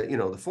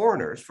 the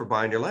foreigners, for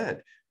buying your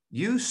land.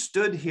 You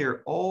stood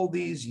here all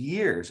these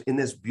years in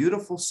this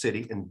beautiful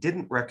city and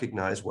didn't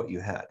recognize what you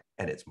had.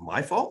 And it's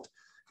my fault.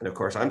 And of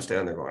course, I'm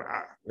standing there going,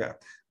 yeah,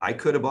 I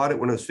could have bought it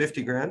when it was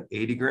 50 grand,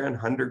 80 grand,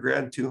 100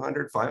 grand,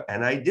 200, 5,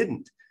 and I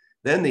didn't.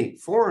 Then the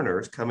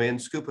foreigners come in,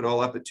 scoop it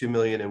all up at 2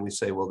 million, and we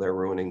say, well, they're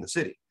ruining the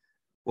city.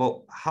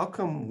 Well, how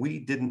come we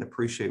didn't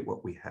appreciate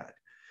what we had?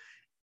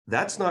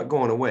 That's not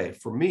going away.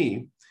 For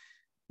me,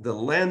 the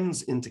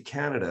lens into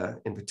Canada,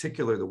 in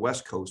particular the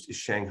West Coast, is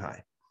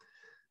Shanghai.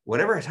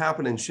 Whatever has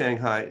happened in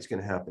Shanghai is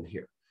going to happen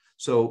here.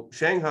 So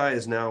Shanghai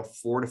is now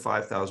 $4,000 to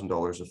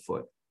 $5,000 a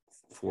foot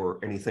for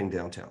anything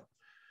downtown.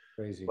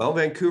 Crazy. Well,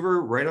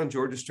 Vancouver, right on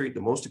Georgia Street,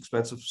 the most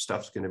expensive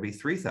stuff's going to be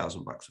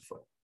 $3,000 a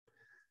foot.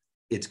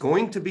 It's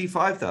going to be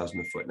 $5,000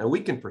 a foot. Now,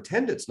 we can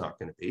pretend it's not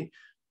going to be,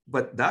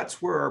 but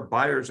that's where our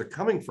buyers are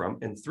coming from.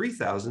 And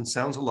 3,000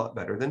 sounds a lot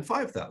better than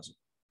 5,000.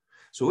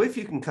 So if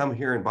you can come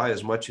here and buy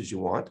as much as you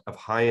want of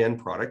high-end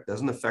product,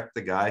 doesn't affect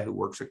the guy who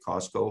works at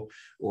Costco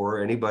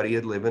or anybody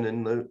living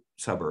in the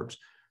suburbs.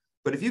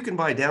 But if you can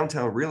buy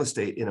downtown real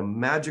estate in a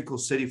magical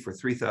city for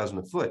 3,000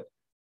 a foot,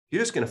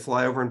 you're just going to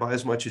fly over and buy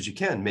as much as you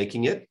can,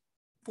 making it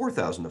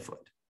 4,000 a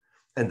foot,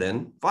 and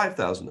then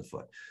 5,000 a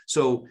foot.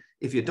 So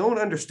if you don't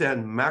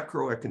understand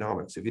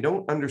macroeconomics, if you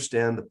don't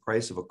understand the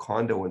price of a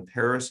condo in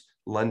Paris,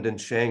 London,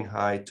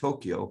 Shanghai,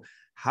 Tokyo,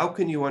 how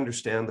can you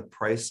understand the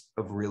price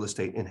of real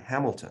estate in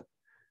Hamilton,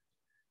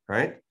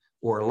 right?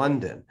 Or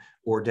London,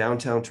 or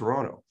downtown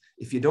Toronto?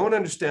 If you don't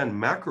understand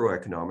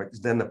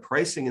macroeconomics, then the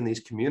pricing in these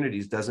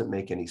communities doesn't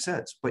make any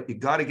sense. But you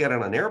got to get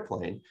on an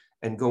airplane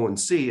and go and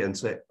see and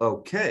say,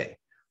 okay,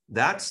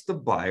 that's the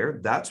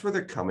buyer. That's where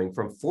they're coming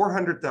from.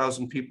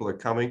 400,000 people are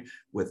coming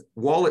with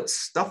wallets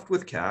stuffed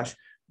with cash,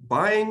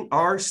 buying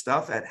our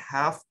stuff at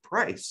half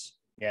price.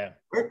 Yeah.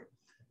 Right?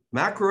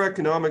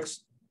 Macroeconomics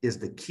is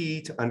the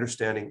key to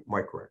understanding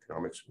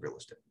microeconomics in real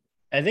estate.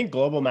 I think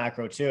global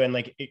macro too.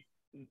 And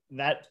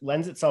that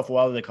lends itself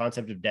well to the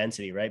concept of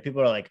density, right?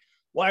 People are like,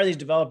 why are these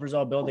developers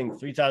all building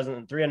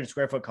 3,300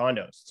 square foot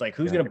condos? It's like,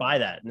 who's going to buy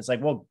that? And it's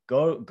like, well,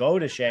 go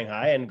to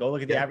Shanghai and go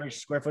look at the average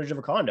square footage of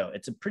a condo.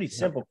 It's a pretty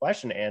simple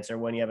question to answer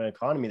when you have an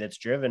economy that's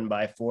driven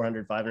by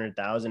 400,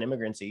 500,000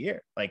 immigrants a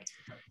year. Like,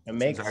 it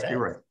makes exactly sense.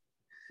 Right.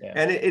 Yeah.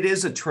 And it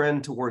is a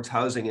trend towards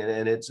housing.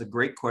 And it's a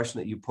great question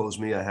that you posed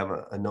me. I have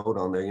a note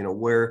on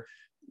there,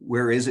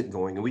 where is it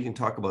going? And we can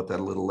talk about that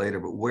a little later,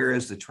 but where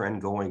is the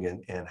trend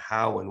going and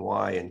how and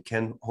why? And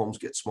can homes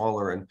get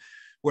smaller? And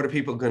what are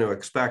people going to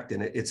expect?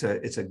 And it's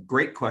a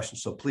great question.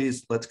 So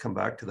please, let's come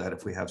back to that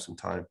if we have some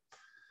time.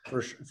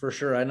 For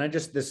sure. And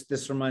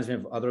this reminds me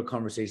of other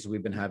conversations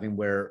we've been having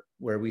where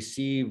we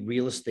see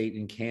real estate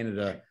in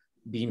Canada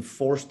being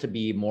forced to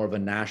be more of a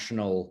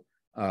national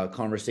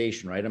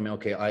conversation, right? I mean,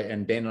 okay,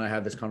 and Dan and I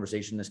have this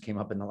conversation. This came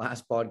up in the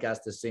last podcast.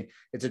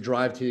 It's a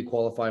drive to the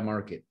qualify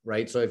market,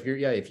 right? So if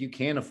you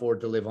can afford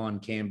to live on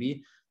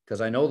Cambie, because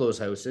I know those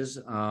houses,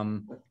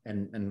 and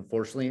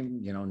unfortunately,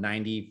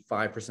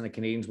 95% of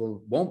Canadians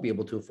won't be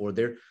able to afford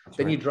there. That's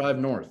then right. You drive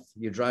north,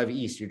 you drive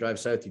east, you drive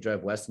south, you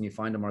drive west, and you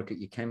find a market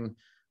you can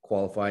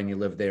qualify and you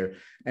live there.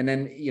 And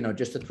then,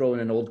 just to throw in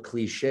an old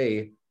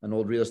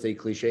real estate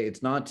cliche,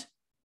 it's not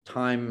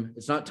timing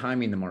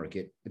the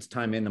market, it's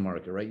time in the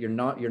market, right? You're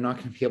not going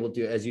to be able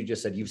to, as you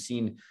just said, you've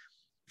seen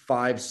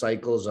 5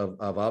 cycles of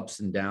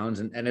ups and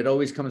downs, and it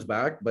always comes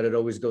back, but it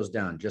always goes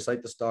down, just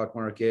like the stock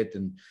market.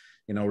 And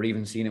we're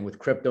even seeing it with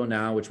crypto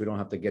now, which we don't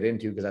have to get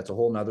into because that's a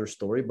whole nother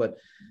story. But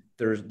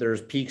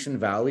there's peaks and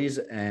valleys,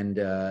 and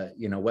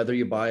whether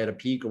you buy at a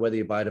peak or whether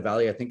you buy at a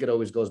valley, I think it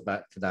always goes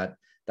back to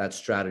that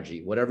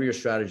strategy. Whatever your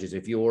strategy is,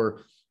 if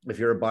you're if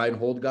you're a buy and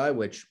hold guy,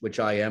 which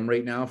I am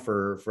right now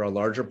for a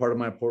larger part of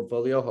my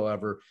portfolio.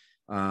 However,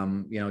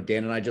 Dan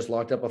and I just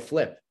locked up a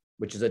flip,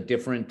 which is a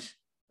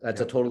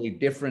totally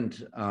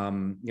different,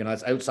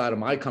 that's outside of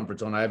my comfort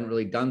zone. I haven't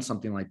really done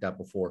something like that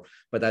before,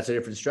 but that's a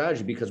different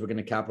strategy because we're going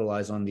to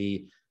capitalize on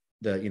the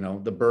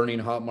burning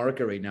hot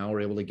market right now.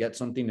 We're able to get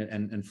something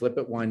and flip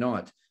it. Why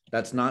not?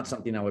 That's not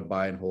something I would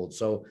buy and hold.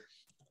 So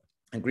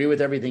I agree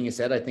with everything you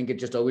said. I think it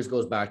just always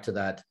goes back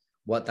to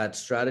what that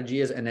strategy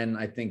is. And then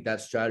I think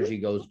that strategy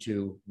goes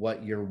to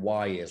what your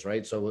why is,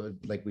 right? So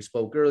like we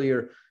spoke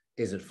earlier,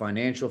 is it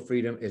financial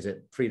freedom? Is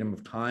it freedom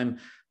of time?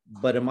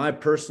 But in my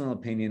personal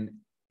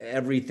opinion,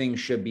 everything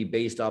should be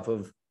based off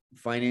of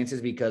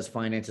finances, because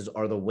finances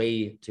are the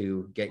way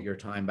to get your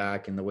time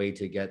back and the way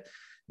to get,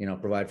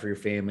 provide for your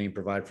family and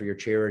provide for your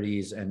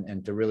charities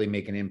and to really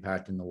make an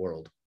impact in the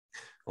world.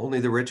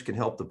 Only the rich can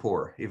help the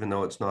poor, even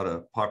though it's not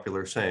a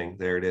popular saying.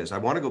 There it is. I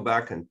want to go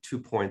back on 2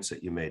 points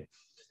that you made.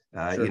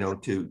 Sure.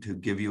 To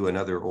give you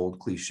another old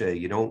cliche,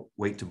 you don't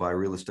wait to buy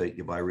real estate,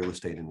 you buy real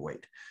estate and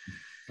wait.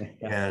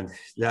 And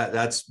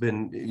that's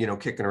been,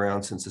 kicking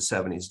around since the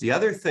 70s. The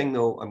other thing,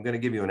 though, I'm going to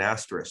give you an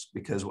asterisk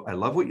because I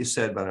love what you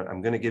said, but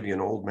I'm going to give you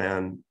an old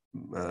man,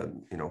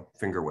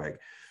 finger wag.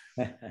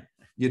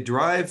 You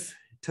drive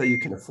till you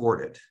can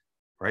afford it,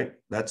 right?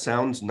 That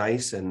sounds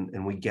nice,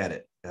 and we get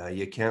it.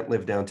 You can't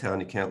live downtown.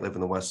 You can't live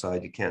in the West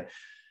Side. You can't.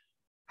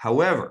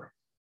 However,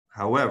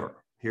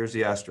 here's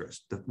the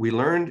asterisk. We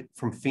learned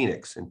from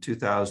Phoenix in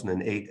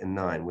 2008 and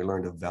 9, we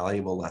learned a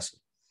valuable lesson.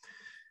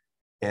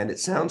 And it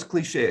sounds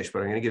cliche-ish, but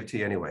I'm going to give it to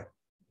you anyway.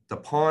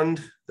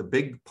 The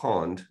big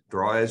pond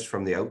dries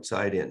from the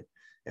outside in.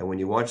 And when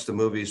you watch the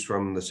movies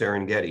from the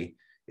Serengeti,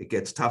 it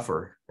gets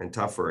tougher and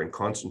tougher and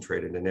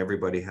concentrated, and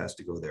everybody has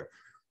to go there.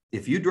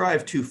 If you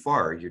drive too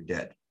far, you're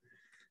dead.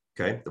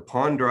 Okay. The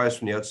pond dries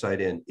from the outside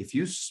in. If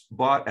you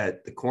bought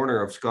at the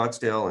corner of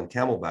Scottsdale and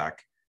Camelback,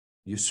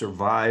 you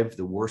survived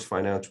the worst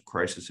financial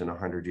crisis in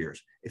 100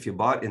 years. If you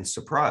bought in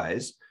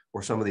Surprise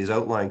or some of these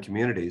outlying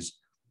communities,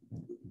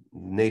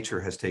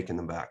 nature has taken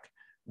them back.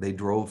 They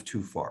drove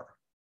too far.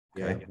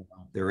 Okay. Yeah.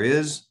 There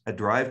is a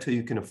drive till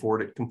you can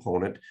afford it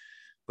component,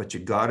 but you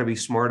got to be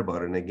smart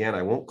about it. And again,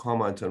 I won't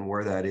comment on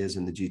where that is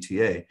in the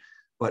GTA,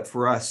 but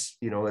for us,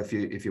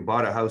 if you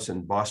bought a house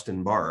in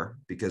Boston Bar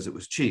because it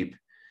was cheap,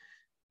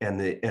 and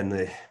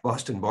the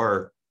Boston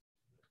Bar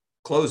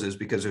closes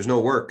because there's no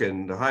work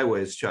and the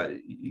highway is shut,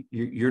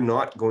 you're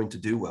not going to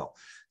do well.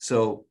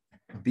 So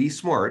be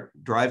smart,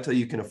 drive till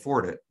you can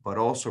afford it, but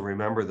also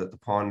remember that the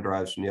pond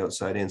drives from the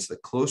outside in. So the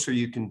closer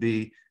you can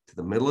be to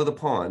the middle of the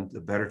pond, the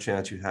better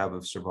chance you have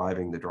of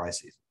surviving the dry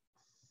season.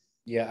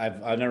 Yeah,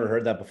 I've never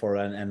heard that before,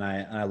 and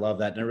I love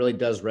that, and it really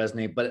does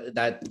resonate. But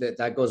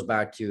that goes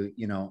back to,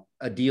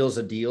 a deal's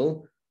a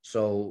deal.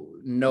 So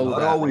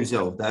not always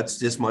though. That's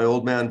just my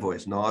old man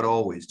voice. Not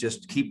always.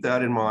 Just keep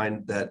that in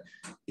mind, that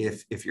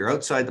if you're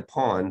outside the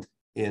pond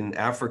in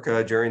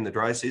Africa during the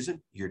dry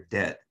season, you're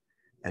dead.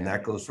 And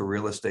that goes for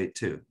real estate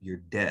too. You're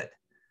dead.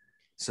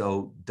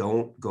 So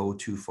don't go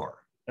too far.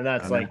 And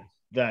that's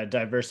the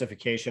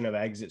diversification of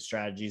exit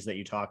strategies that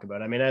you talk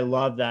about. I mean, I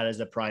love that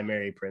as a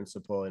primary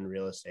principle in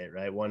real estate,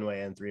 right? One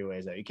way and three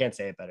ways out. You can't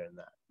say it better than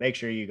that. Make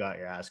sure you got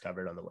your ass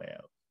covered on the way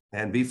out.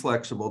 And be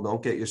flexible.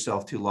 Don't get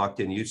yourself too locked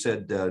in. You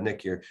said,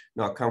 Nick, you're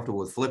not comfortable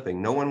with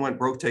flipping. No one went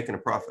broke taking a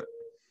profit,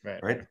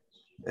 right?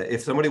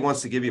 If somebody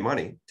wants to give you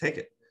money, take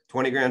it.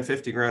 20 grand,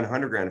 50 grand,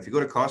 100 grand. If you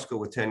go to Costco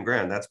with 10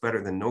 grand, that's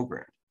better than no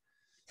grand,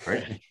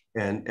 right?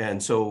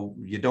 and so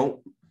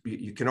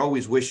you can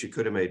always wish you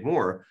could have made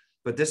more,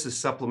 but this is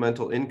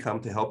supplemental income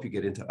to help you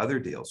get into other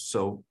deals.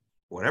 So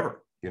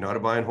whatever, you're not a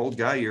buy and hold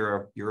guy.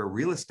 You're a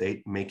real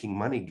estate making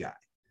money guy,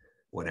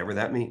 whatever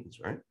that means,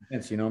 right?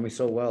 Yes, you know me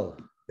so well.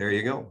 There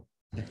you go.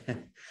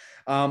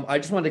 I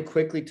just wanted to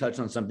quickly touch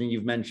on something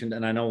you've mentioned,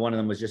 and I know one of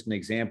them was just an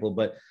example,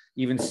 but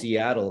even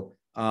Seattle.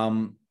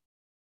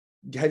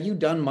 Have you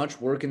done much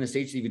work in the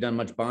States? Have you done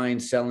much buying,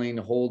 selling,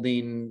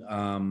 holding,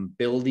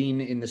 building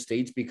in the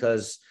States?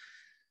 Because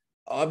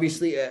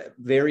obviously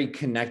very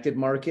connected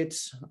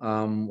markets.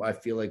 I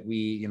feel like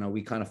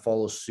we kind of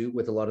follow suit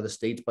with a lot of the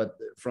States, but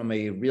from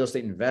a real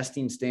estate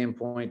investing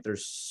standpoint, they've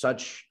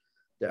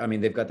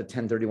got the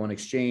 1031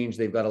 exchange.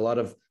 They've got a lot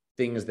of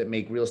things that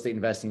make real estate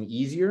investing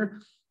easier.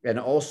 And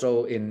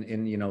also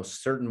in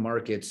certain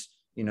markets,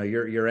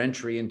 your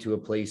entry into a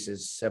place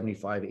is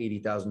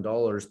 $75,000, $80,000,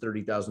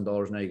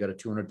 $30,000. Now you got a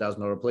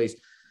 $200,000 place.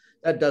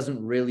 That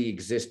doesn't really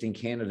exist in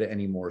Canada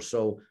anymore.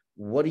 So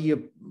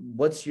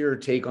what's your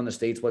take on the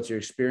States? What's your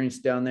experience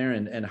down there,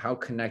 and how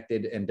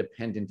connected and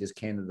dependent is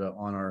Canada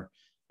on our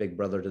big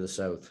brother to the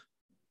south?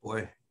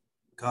 Boy,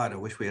 God, I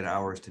wish we had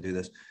hours to do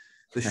this.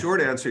 The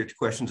short answer to your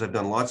questions, I've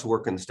done lots of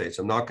work in the States.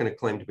 I'm not going to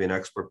claim to be an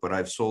expert, but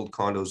I've sold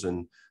condos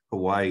in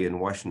Hawaii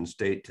and Washington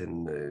State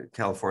and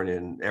California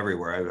and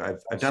everywhere.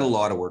 I've done a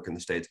lot of work in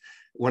the States.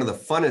 One of the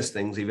funnest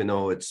things, even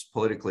though it's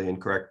politically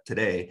incorrect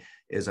today,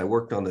 is I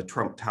worked on the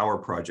Trump Tower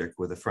project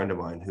with a friend of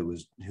mine who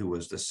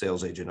was the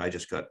sales agent. I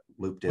just got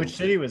looped in. Which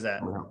city was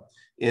that?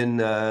 In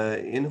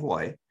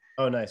Hawaii.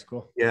 Oh, nice.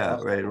 Cool. Yeah,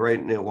 Awesome. right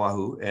in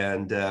Oahu.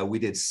 And we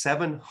did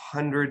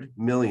 700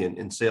 million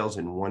in sales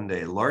in one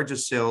day,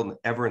 largest sale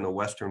ever in the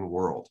Western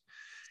world.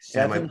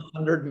 And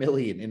 700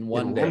 million in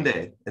one one day.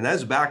 day. And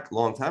that's back a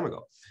long time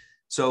ago.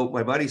 So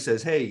my buddy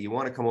says, hey, you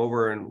want to come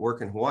over and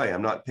work in Hawaii?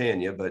 I'm not paying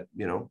you, but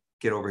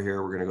get over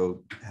here. We're going to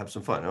go have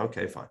some fun.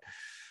 Okay, fine.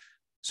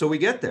 So we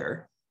get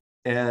there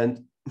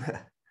and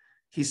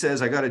he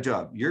says, I got a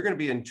job. You're going to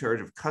be in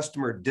charge of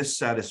customer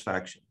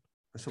dissatisfaction.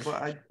 I said,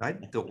 well, I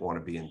don't want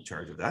to be in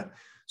charge of that.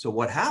 So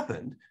what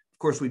happened? Of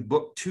course, we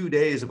booked 2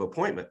 days of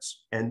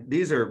appointments, and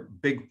these are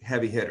big,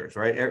 heavy hitters,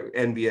 right?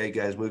 NBA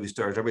guys, movie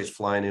stars, everybody's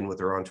flying in with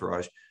their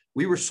entourage.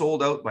 We were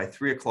sold out by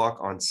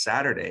 3:00 on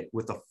Saturday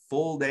with a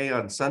full day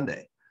on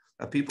Sunday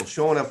of people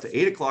showing up to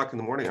 8:00 in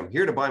the morning. I'm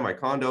here to buy my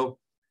condo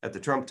at the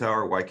Trump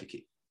Tower,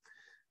 Waikiki.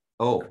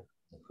 Oh,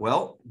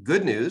 well,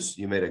 good news.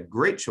 You made a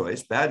great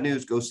choice. Bad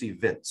news, go see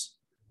Vince.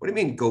 What do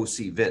you mean go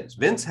see Vince?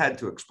 Vince had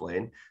to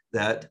explain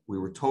that we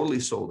were totally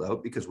sold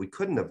out because we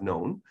couldn't have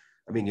known.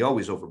 I mean, you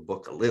always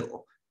overbook a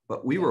little,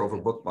 but we were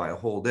overbooked by a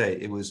whole day.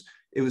 It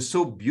was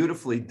so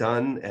beautifully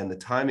done, and the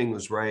timing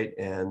was right.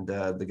 And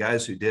the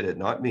guys who did it,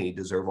 not me,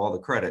 deserve all the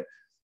credit.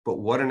 But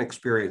what an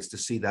experience to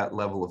see that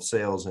level of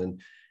sales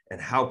and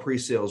how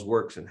pre-sales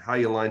works and how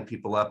you line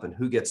people up and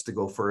who gets to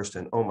go first.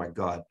 And oh my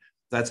God,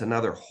 that's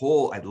another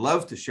whole, I'd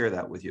love to share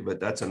that with you, but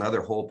that's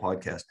another whole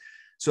podcast.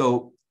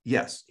 So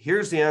yes,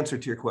 here's the answer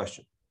to your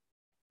question.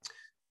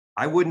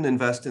 I wouldn't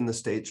invest in the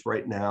States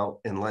right now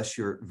unless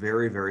you're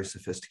very, very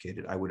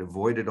sophisticated. I would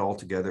avoid it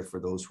altogether for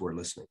those who are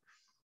listening.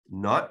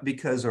 Not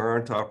because there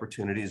aren't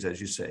opportunities,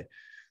 as you say.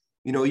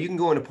 You can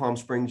go into Palm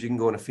Springs, you can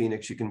go into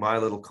Phoenix, you can buy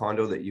a little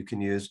condo that you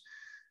can use.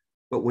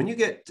 But when you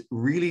get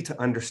really to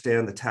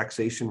understand the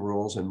taxation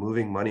rules and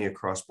moving money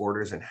across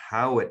borders and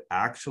how it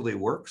actually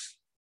works,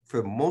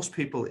 for most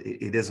people,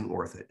 it isn't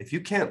worth it. If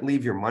you can't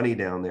leave your money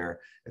down there,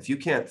 if you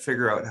can't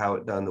figure out how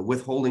it's done, the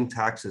withholding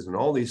taxes and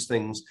all these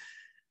things,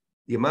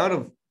 the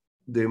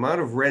amount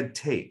of red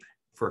tape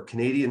for a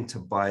Canadian to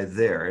buy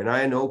there. And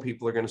I know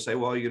people are going to say,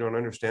 well, you don't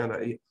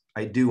understand.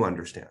 I do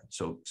understand.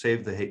 So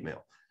save the hate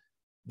mail.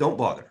 Don't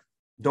bother.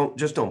 Don't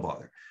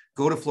bother.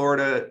 Go to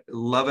Florida.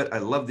 Love it. I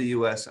love the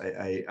US.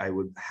 I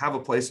would have a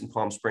place in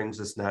Palm Springs,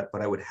 this and that,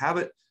 but I would have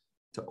it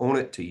to own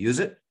it, to use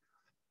it,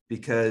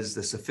 because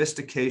the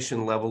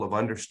sophistication level of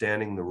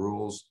understanding the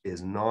rules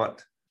is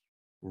not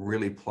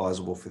really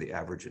plausible for the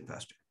average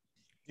investor.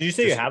 Did you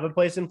say you have a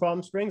place in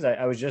Palm Springs?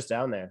 I was just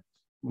down there.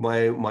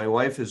 My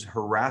wife is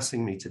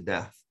harassing me to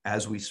death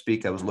as we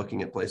speak. I was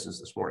looking at places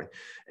this morning,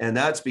 and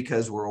that's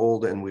because we're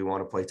old and we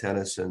want to play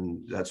tennis,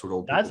 and that's what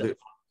old people do.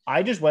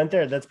 I just went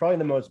there. That's probably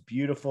the most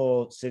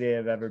beautiful city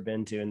I've ever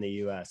been to in the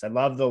US. I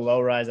love the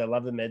low rise. I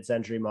love the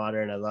mid-century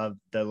modern. I love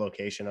the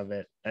location of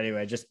it.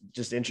 Anyway, just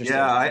interesting.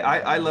 Yeah,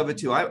 I love it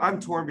too.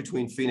 I'm torn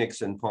between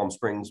Phoenix and Palm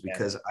Springs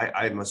because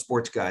I'm a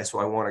sports guy. So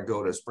I want to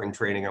go to spring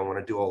training. I want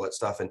to do all that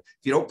stuff. And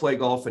if you don't play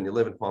golf and you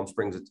live in Palm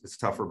Springs, it's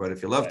tougher. But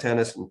if you love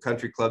tennis and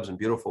country clubs and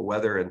beautiful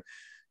weather and,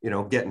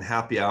 getting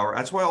happy hour,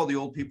 that's why all the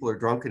old people are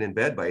drunken in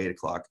bed by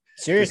 8:00.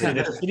 Seriously,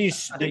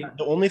 the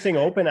only thing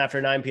open after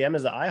 9 p.m.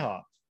 is the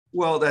IHOP.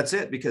 Well, that's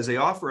it, because they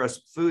offer us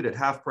food at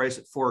half price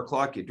at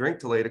 4:00. You drink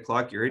till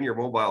 8:00. You're in your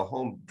mobile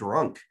home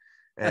drunk,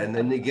 and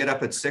then they get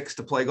up at 6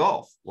 to play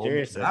golf. Well,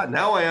 seriously,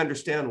 now I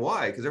understand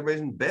why, because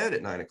everybody's in bed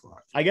at 9:00.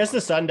 I guess the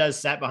sun does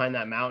set behind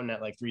that mountain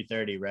at like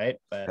 3:30, right?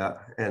 But yeah,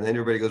 and then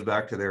everybody goes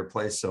back to their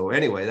place. So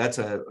anyway, that's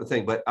a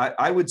thing. But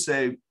I would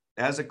say,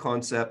 as a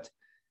concept,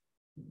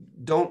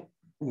 don't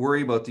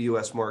worry about the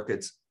U.S.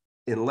 markets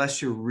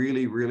unless you're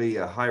really, really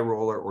a high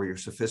roller or you're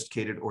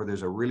sophisticated or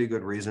there's a really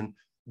good reason.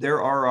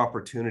 There are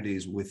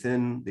opportunities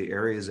within the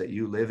areas that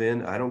you live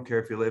in. I don't care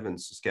if you live in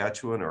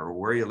Saskatchewan or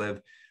where you live.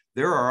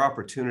 There are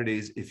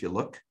opportunities if you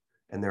look,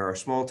 and there are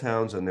small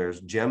towns and there's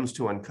gems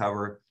to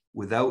uncover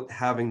without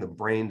having the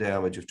brain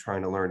damage of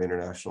trying to learn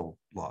international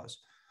laws.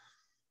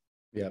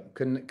 Yeah,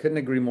 couldn't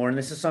agree more. And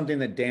this is something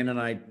that Dan and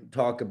I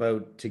talk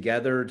about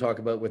together, talk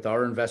about with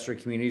our investor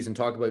communities, and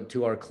talk about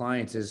to our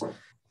clients is,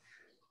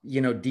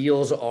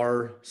 deals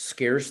are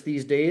scarce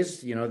these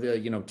days.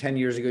 10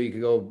 years ago, you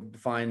could go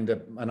find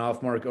an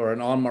off market or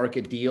an on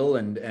market deal,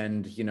 and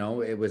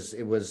there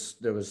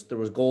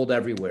was gold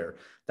everywhere.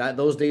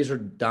 Those days are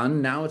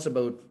done. Now it's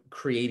about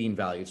creating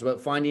value. It's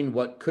about finding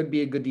what could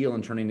be a good deal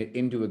and turning it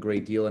into a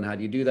great deal. And how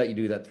do you do that? You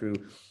do that through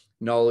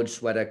knowledge,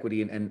 sweat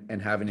equity, and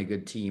having a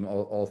good team.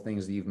 All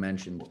things that you've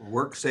mentioned.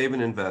 Work, save,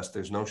 and invest.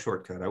 There's no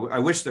shortcut. I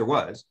wish there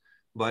was.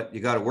 But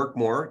you got to work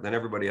more than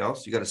everybody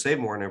else. You got to save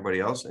more than everybody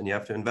else, and you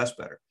have to invest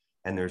better.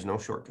 And there's no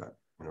shortcut,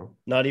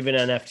 Not even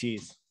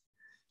NFTs.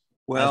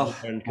 Well,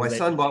 my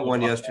son bought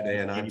one yesterday,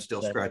 and I'm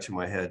still scratching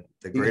my head.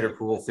 The greater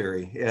fool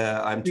theory.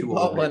 Yeah, I'm too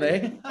old. One,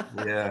 eh?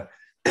 Yeah,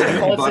 Let's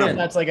say But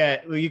that's like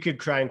you could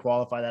try and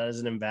qualify that as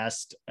an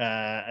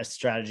a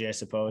strategy, I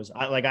suppose.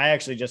 I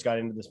actually just got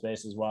into the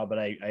space as well, but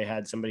I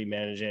had somebody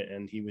manage it,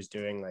 and he was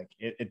doing like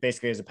it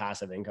basically is a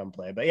passive income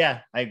play. But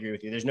yeah, I agree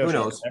with you. There's no Who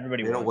shame. knows?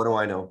 Everybody You know, wants. what do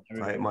I know?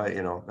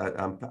 Everybody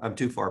wants. I'm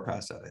too far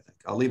past that. I think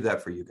I'll leave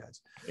that for you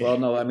guys. well,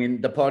 no, I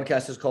mean the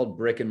podcast is called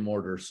Brick and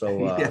Mortar,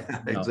 so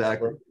Yeah, no,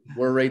 exactly.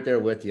 we're right there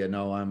with you.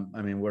 No,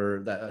 I mean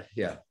we're that.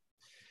 Yeah,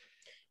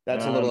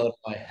 that's a little out of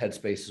my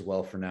headspace as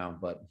well for now,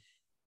 but.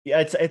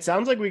 Yeah, it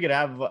sounds like we could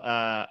have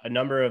a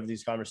number of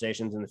these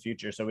conversations in the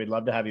future. So we'd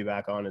love to have you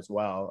back on as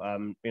well.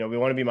 We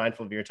want to be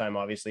mindful of your time,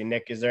 obviously.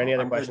 Nick, is there any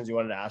other questions you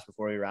wanted to ask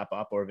before we wrap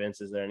up? Or Vince,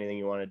 is there anything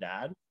you wanted to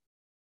add?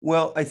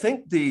 Well, I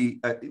think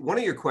one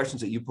of your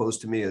questions that you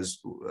posed to me is,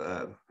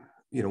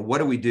 what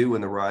do we do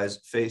in the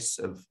face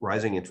of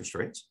rising interest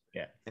rates?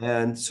 Yeah.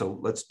 And so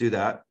let's do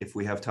that if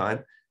we have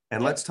time.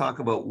 And let's talk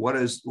about what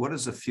does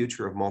the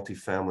future of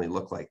multifamily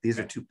look like? These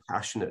are two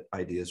passionate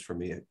ideas for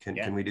me.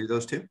 Can we do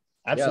those two?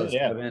 Absolutely.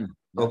 Yeah.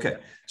 Okay.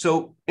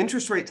 So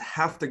interest rates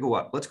have to go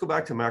up. Let's go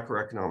back to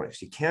macroeconomics.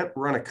 You can't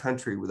run a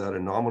country without a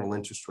nominal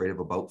interest rate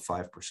of about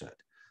 5%.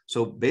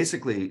 So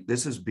basically,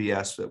 this is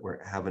BS that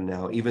we're having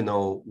now, even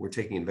though we're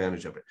taking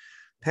advantage of it.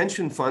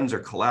 Pension funds are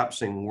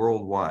collapsing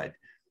worldwide.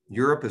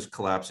 Europe is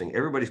collapsing.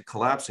 Everybody's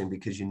collapsing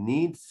because you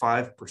need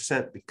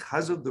 5%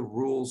 because of the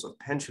rules of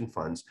pension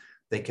funds.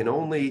 They can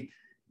only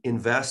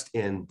invest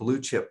in blue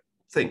chip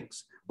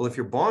things. Well, if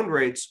your bond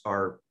rates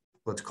are,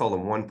 let's call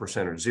them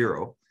 1% or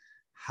zero,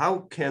 how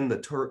can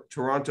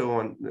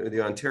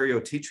the Ontario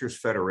Teachers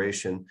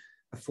Federation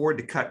afford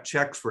to cut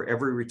checks for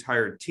every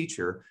retired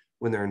teacher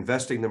when they're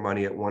investing their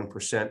money at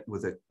 1%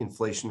 with an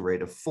inflation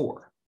rate of 4%,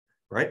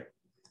 right?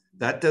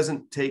 That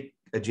doesn't take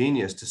a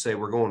genius to say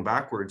we're going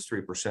backwards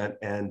 3%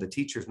 and the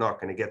teacher's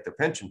not going to get their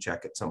pension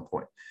check at some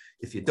point.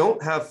 If you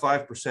don't have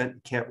 5%,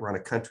 you can't run a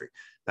country.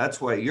 That's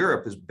why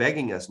Europe is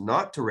begging us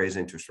not to raise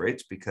interest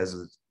rates because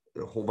of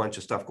a whole bunch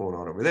of stuff going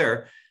on over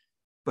there.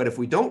 But if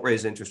we don't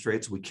raise interest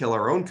rates, we kill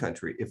our own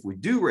country. If we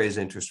do raise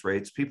interest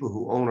rates, people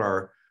who own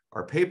our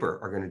paper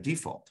are going to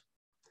default.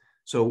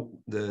 So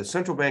the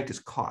central bank is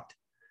caught.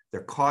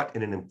 They're caught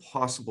in an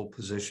impossible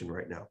position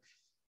right now.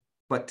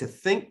 But to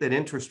think that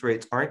interest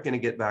rates aren't going to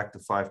get back to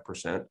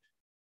 5%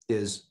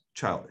 is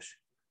childish.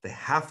 They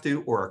have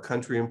to, or our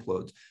country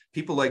implodes.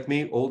 People like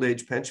me, old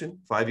age pension,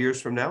 5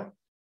 years from now,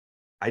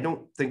 I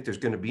don't think there's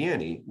going to be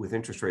any with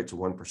interest rates of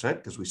 1%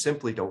 because we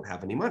simply don't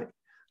have any money.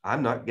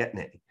 I'm not getting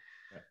any.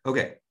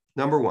 Okay,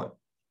 number one.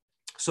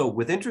 So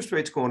with interest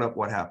rates going up,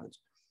 what happens?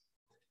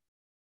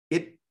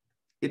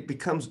 It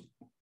becomes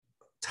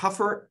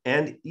tougher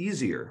and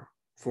easier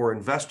for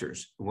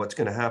investors. What's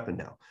going to happen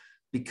now?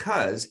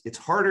 Because it's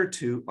harder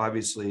to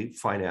obviously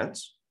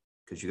finance,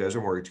 because you guys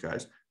are mortgage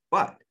guys,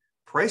 but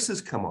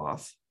prices come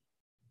off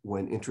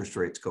when interest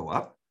rates go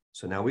up.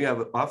 So now we have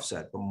an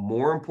offset. But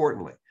more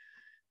importantly,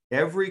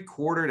 every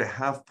quarter to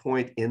half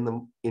point in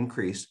the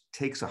increase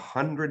takes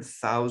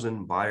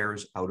 100,000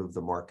 buyers out of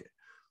the market.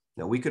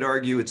 Now, we could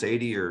argue it's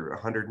 80 or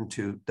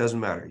 102, doesn't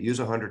matter. Use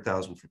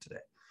 100,000 for today.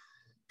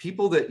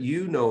 People that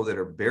you know that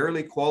are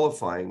barely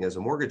qualifying as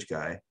a mortgage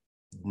guy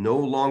no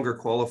longer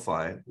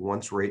qualify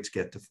once rates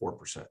get to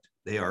 4%.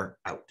 They are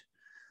out.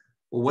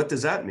 Well, what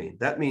does that mean?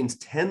 That means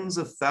tens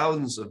of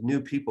thousands of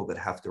new people that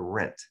have to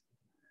rent.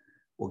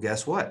 Well,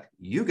 guess what?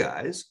 You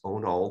guys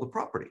own all the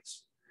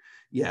properties.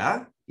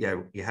 Yeah,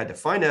 you had to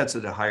finance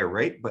at a higher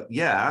rate, but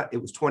yeah,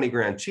 it was 20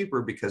 grand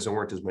cheaper because there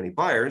weren't as many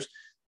buyers.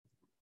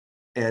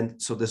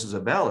 And so this is a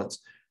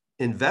balance.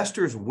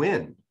 Investors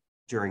win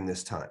during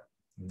this time.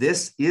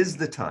 This is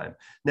the time.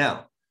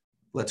 Now,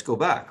 let's go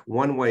back.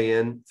 One way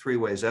in, 3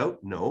 ways out.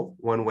 No,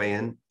 one way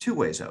in, 2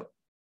 ways out.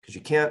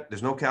 Because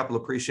there's no capital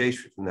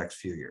appreciation for the next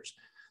few years.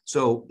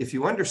 So if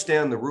you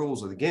understand the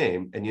rules of the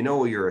game and you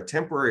know you're a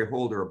temporary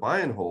hold or a buy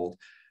and hold,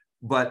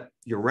 but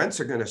your rents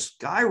are going to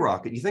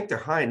skyrocket, you think they're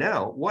high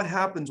now, what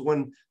happens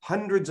when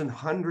hundreds and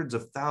hundreds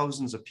of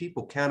thousands of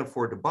people can't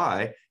afford to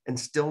buy and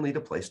still need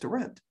a place to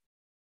rent?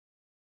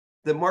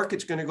 The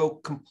market's going to go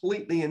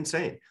completely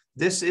insane.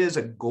 This is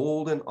a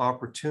golden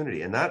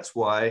opportunity. And that's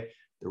why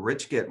the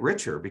rich get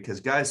richer,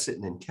 because guys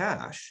sitting in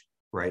cash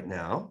right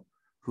now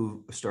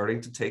who are starting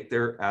to take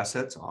their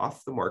assets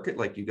off the market,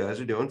 like you guys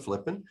are doing,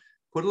 flipping,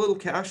 put a little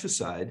cash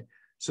aside.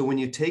 So when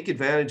you take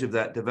advantage of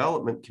that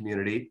development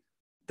community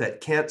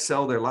that can't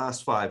sell their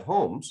last 5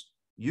 homes,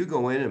 you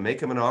go in and make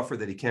them an offer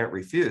that he can't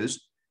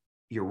refuse.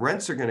 Your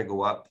rents are going to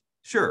go up.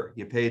 Sure,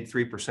 you paid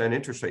 3%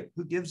 interest rate.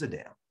 Who gives a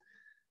damn?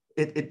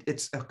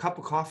 It's a cup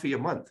of coffee a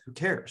month. Who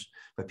cares?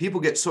 But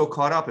people get so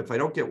caught up. If I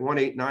don't get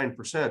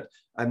 1.89%,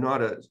 I'm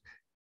not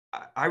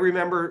I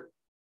remember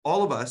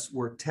all of us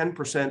were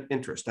 10%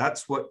 interest.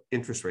 That's what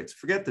interest rates.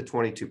 Forget the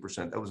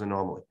 22%. That was an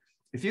anomaly.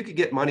 If you could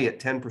get money at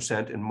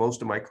 10% in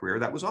most of my career,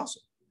 that was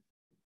awesome.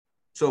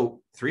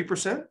 So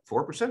 3%,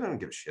 4%, I don't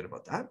give a shit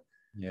about that.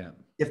 Yeah.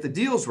 If the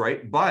deal's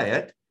right, buy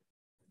it,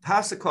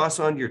 pass the cost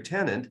on to your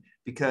tenant,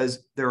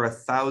 because there are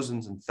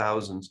thousands and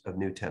thousands of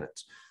new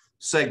tenants.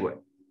 Segue.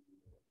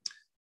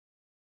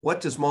 What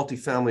does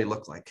multifamily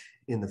look like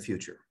in the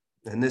future?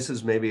 And this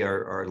is maybe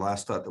our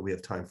last thought that we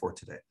have time for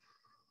today.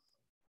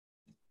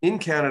 In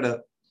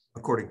Canada,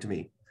 according to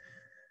me,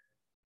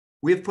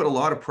 we have put a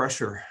lot of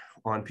pressure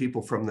on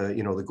people from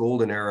the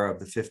golden era of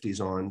the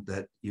 50s on,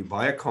 that you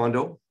buy a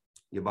condo,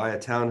 you buy a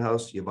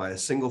townhouse, you buy a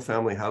single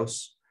family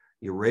house,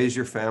 you raise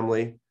your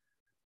family,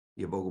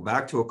 you go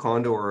back to a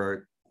condo or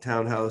a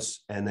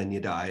townhouse, and then you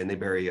die and they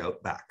bury you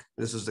out back.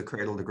 This is the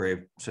cradle to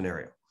grave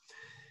scenario.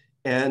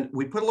 And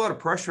we put a lot of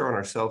pressure on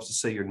ourselves to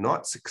say you're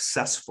not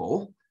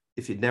successful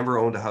if you'd never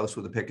owned a house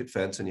with a picket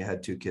fence and you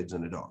had 2 kids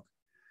and a dog.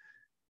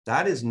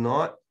 That is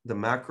not the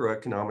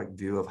macroeconomic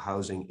view of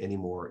housing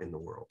anymore in the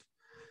world.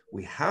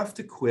 We have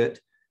to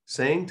quit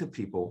saying to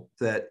people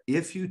that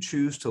if you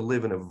choose to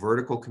live in a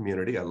vertical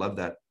community, I love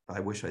that, I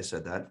wish I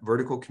said that,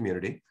 vertical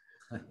community,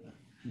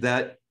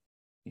 that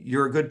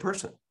you're a good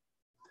person.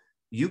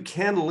 You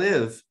can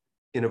live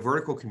in a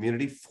vertical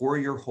community for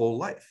your whole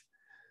life.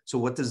 So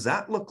what does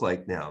that look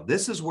like now?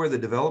 This is where the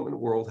development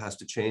world has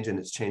to change, and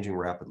it's changing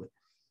rapidly.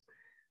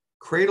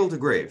 Cradle to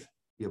grave.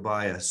 You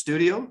buy a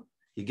studio,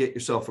 you get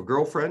yourself a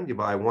girlfriend, you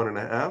buy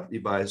 1.5,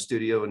 you buy a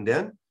studio and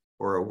den,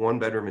 or a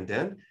 1-bedroom and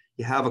den.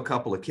 You have a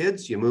couple of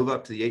kids, you move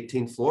up to the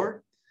 18th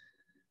floor.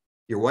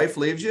 Your wife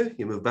leaves you,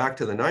 you move back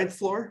to the 9th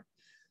floor.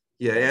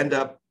 You end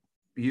up,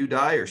 you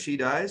die or she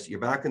dies, you're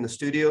back in the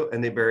studio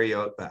and they bury you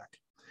out back.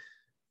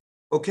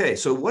 Okay,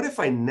 so what if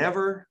I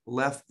never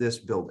left this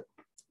building?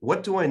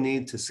 What do I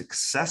need to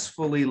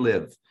successfully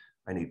live?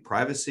 I need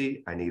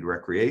privacy, I need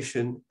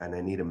recreation, and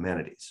I need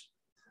amenities.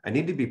 I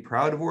need to be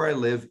proud of where I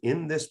live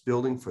in this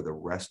building for the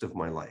rest of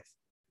my life.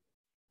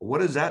 What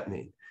does that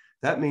mean?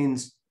 That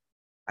means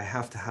I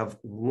have to have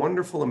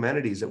wonderful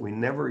amenities that we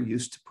never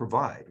used to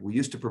provide. We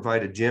used to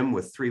provide a gym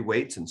with 3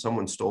 weights and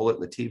someone stole it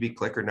and the TV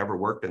clicker never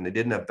worked and they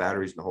didn't have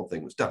batteries and the whole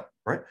thing was done,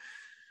 right?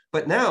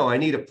 But now I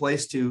need a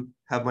place to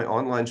have my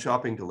online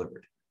shopping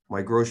delivered,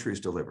 my groceries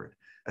delivered,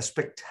 a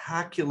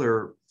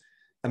spectacular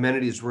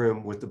amenities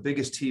room with the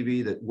biggest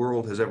TV that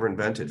world has ever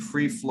invented,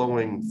 free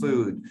flowing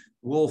food,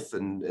 Wolf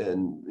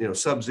and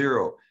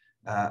Sub-Zero.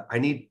 I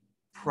need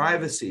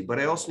privacy, but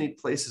I also need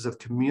places of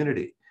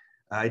community.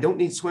 I don't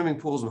need swimming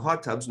pools and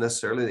hot tubs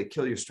necessarily. They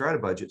kill your strata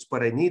budgets,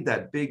 but I need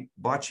that big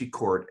bocce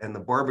court and the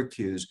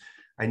barbecues.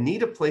 I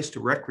need a place to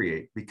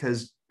recreate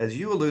because, as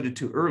you alluded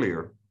to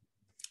earlier,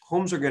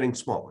 homes are getting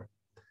smaller.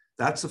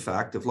 That's a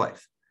fact of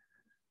life.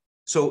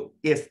 So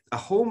if a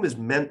home is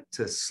meant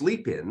to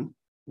sleep in,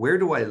 where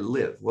do I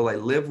live? Well, I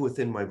live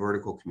within my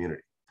vertical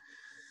community.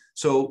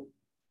 So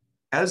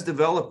as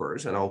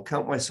developers, and I'll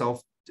count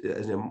myself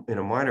in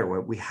a minor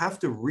one, we have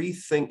to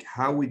rethink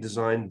how we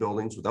design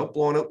buildings without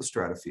blowing out the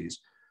strata fees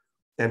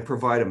and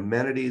provide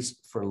amenities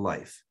for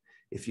life.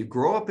 If you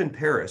grow up in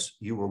Paris,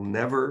 you will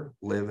never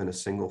live in a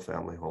single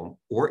family home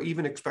or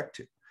even expect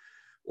to,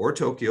 or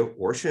Tokyo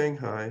or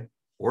Shanghai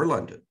or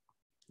London.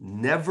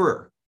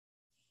 Never.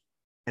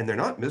 And they're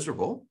not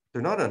miserable.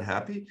 They're not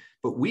unhappy,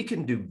 but we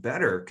can do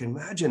better. Can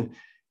imagine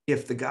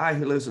if the guy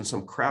who lives in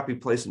some crappy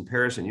place in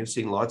Paris, and you've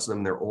seen lots of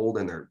them, they're old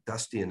and they're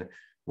dusty, and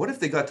what if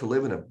they got to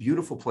live in a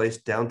beautiful place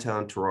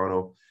downtown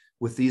Toronto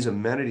with these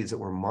amenities that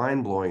were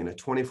mind-blowing and a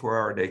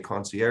 24-hour-a-day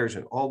concierge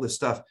and all this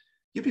stuff?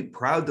 You'd be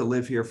proud to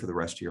live here for the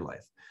rest of your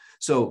life.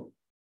 So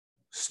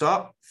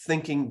stop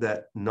thinking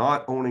that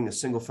not owning a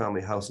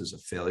single-family house is a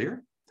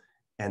failure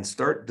and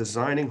start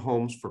designing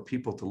homes for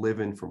people to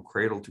live in from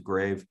cradle to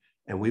grave,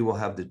 and we will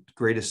have the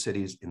greatest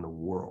cities in the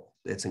world.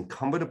 It's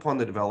incumbent upon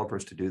the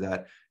developers to do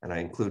that, and I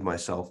include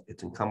myself.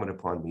 It's incumbent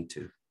upon me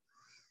too.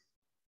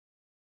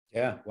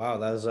 Yeah, wow,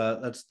 that's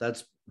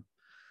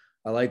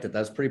I like that.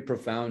 That's pretty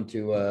profound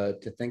to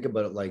think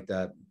about it like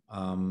that.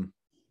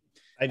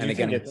 I do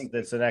think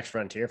it's the next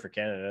frontier for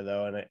Canada,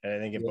 though, and I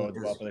think it bodes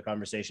well for the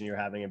conversation you're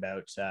having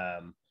about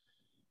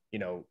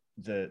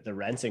the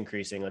rents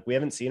increasing. Like, we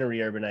haven't seen a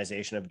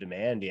reurbanization of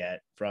demand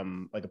yet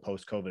from like a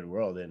post-COVID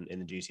world in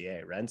the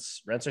GTA.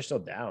 Rents are still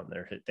down.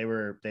 They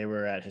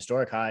were at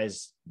historic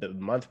highs the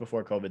month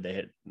before COVID. They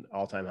hit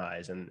all-time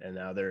highs, and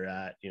now they're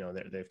at,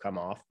 they've come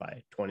off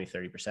by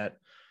 20-30%.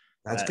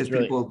 That's because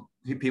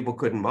people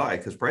couldn't buy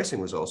because pricing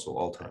was also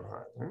all-time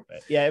high.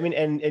 Right? Yeah, I mean,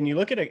 and you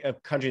look at a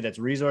country that's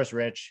resource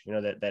rich,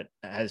 that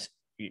has,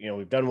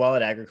 we've done well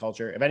at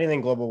agriculture. If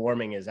anything, global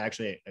warming is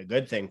actually a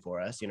good thing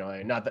for us.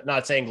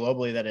 Not saying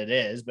globally that it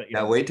is, but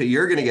now wait till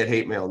you're going to get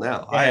hate mail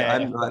now. Yeah,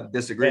 I'm not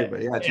disagreeing,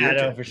 but it's your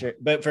turn. For sure.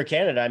 But for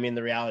Canada, I mean,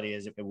 the reality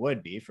is it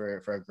would be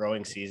for a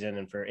growing season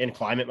and for in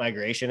climate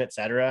migration, et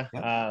cetera.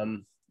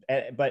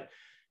 Yeah. But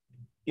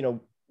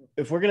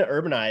if we're going to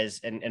urbanize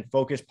and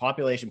focus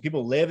population,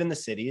 people live in the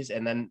cities,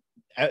 and then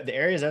the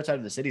areas outside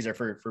of the cities are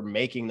for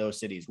making those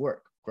cities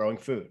work, growing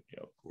food,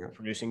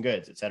 producing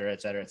goods, et cetera,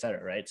 et cetera, et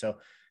cetera. Right. So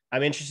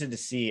I'm interested to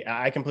see,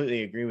 I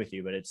completely agree with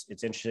you, but it's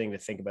interesting to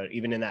think about it,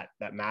 even in that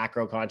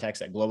macro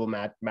context, that global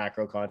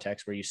macro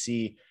context, where you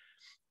see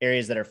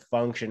areas that are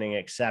functioning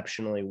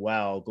exceptionally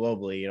well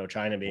globally,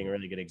 China being a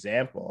really good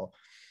example,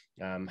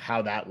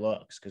 how that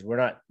looks. Because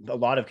a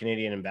lot of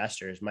Canadian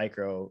investors,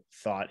 micro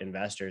thought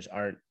investors,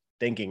 aren't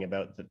thinking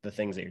about the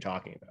things that you're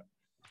talking about.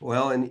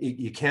 Well, and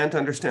you can't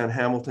understand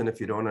Hamilton if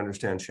you don't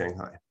understand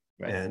Shanghai.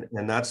 Right.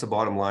 And that's the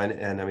bottom line.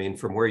 And I mean,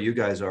 from where you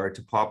guys are,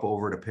 to pop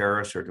over to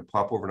Paris or to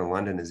pop over to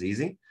London is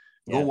easy.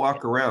 Go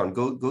walk around,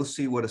 go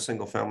see what a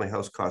single family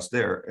house costs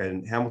there.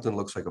 And Hamilton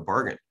looks like a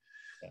bargain.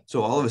 Yeah.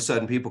 So all of a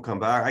sudden people come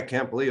back. I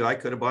can't believe I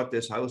could have bought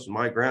this house.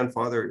 My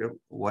grandfather,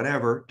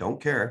 whatever,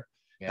 don't care.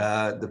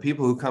 Yeah. The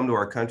people who come to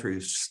our country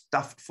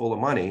stuffed full of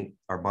money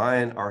are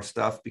buying our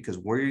stuff because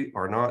we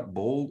are not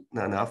bold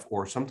enough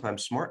or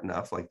sometimes smart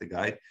enough. Like the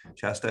guy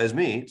chastised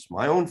me. It's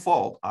my own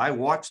fault. I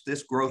watched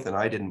this growth and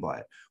I didn't buy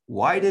it.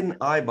 Why didn't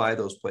I buy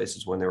those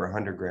places when they were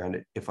 100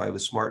 grand if I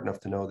was smart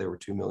enough to know they were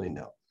 2 million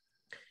now?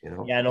 You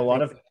know? Yeah, and a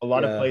lot of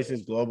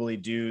places globally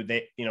do.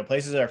 They, you know,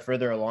 places that are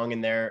further along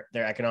in their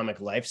economic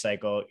life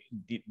cycle.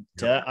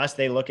 To us,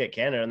 they look at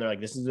Canada and they're like,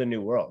 "This is the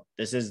new world.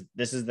 This is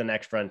the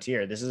next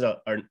frontier. This is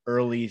an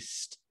early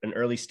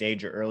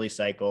stage or early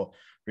cycle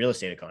real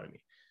estate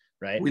economy."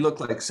 Right? We look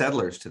like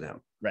settlers to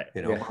them. Right.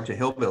 You know, a bunch of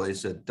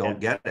hillbillies that don't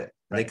get it.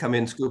 Right. They come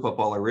in, scoop up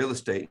all our real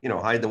estate. You know,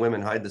 hide the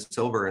women, hide the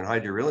silver, and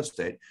hide your real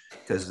estate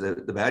because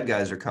the bad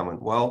guys are coming.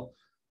 Well,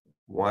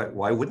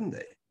 why wouldn't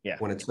they? Yeah.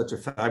 When it's such a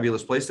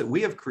fabulous place that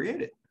we have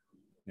created.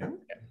 Yeah.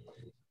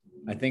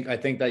 I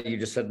think that you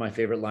just said my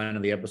favorite line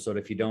of the episode.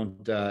 If you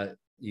don't,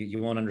 you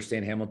won't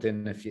understand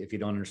Hamilton. If you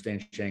don't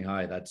understand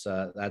Shanghai,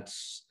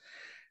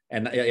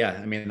 and yeah,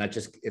 I mean,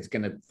 it's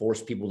going to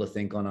force people to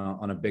think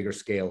on a bigger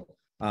scale.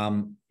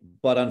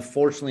 But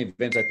unfortunately,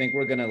 Vince, I think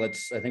we're going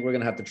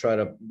to have to try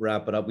to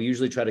wrap it up. We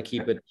usually try to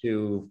keep it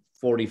to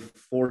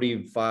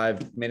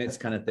 45 minutes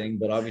kind of thing,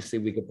 but obviously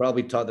we could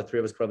probably talk, the three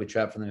of us probably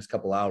chat for the next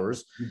couple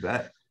hours. You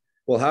bet.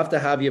 We'll have to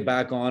have you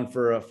back on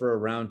for a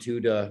round two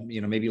to,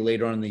 you know, maybe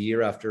later on in the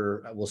year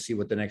after we'll see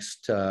what the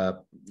next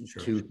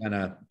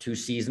two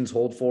seasons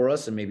hold for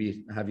us, and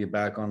maybe have you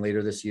back on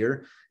later this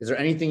year. Is there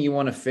anything you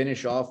want to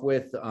finish off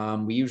with?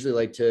 We usually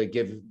like to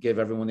give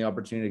everyone the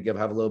opportunity to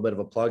have a little bit of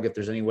a plug. If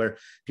there's anywhere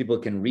people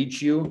can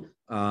reach you,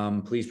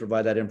 please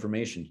provide that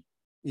information.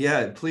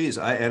 Yeah, please.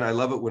 I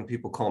love it when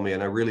people call me,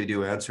 and I really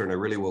do answer, and I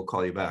really will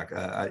call you back.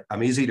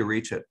 I'm easy to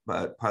reach at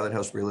Pilot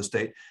House Real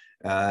Estate,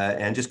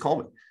 and just call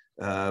me.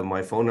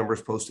 My phone number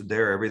is posted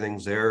there.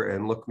 Everything's there,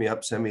 and look me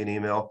up, send me an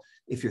email.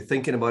 If you're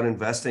thinking about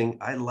investing,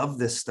 I love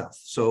this stuff.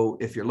 So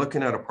if you're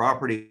looking at a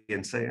property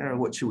and say,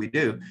 what should we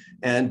do?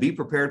 And be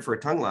prepared for a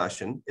tongue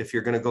lashing. If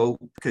you're going to go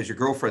because your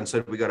girlfriend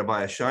said we got to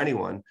buy a shiny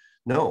one.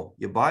 No,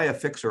 you buy a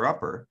fixer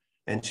upper.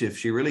 And if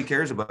she really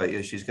cares about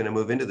you, she's going to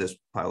move into this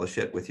pile of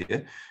shit with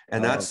you.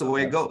 And that's the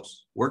way it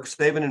goes. Work,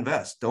 save, and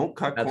invest. Don't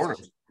cut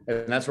corners.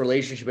 And that's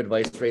relationship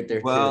advice right there.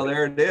 Well,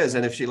 there it is.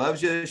 And if she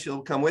loves you,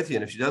 she'll come with you.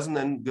 And if she doesn't,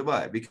 then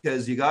goodbye.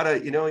 Because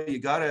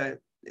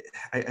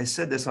I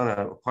said this on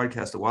a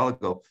podcast a while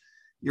ago.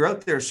 You're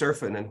out there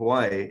surfing in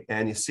Hawaii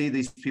and you see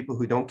these people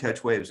who don't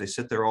catch waves. They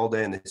sit there all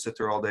day and they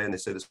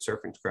say the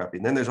surfing's crappy.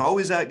 And then there's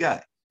always that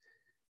guy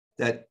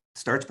that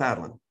starts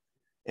paddling.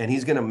 And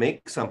he's going to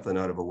make something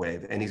out of a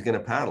wave, and he's going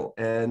to paddle.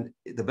 And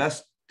the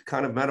best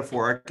kind of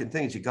metaphor I can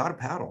think is you got to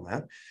paddle,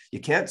 man. You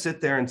can't sit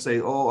there and say,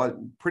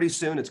 pretty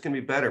soon it's going to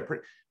be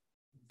better.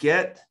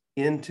 Get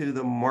into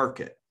the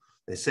market.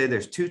 They say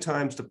there's 2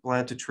 times to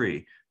plant a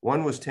tree.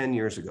 One was 10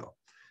 years ago,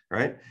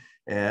 right?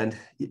 And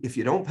if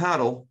you don't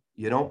paddle,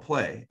 you don't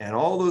play. And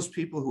all those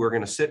people who are going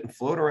to sit and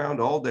float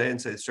around all day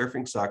and say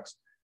surfing sucks,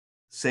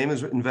 same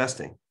as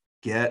investing.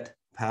 Get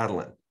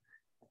paddling.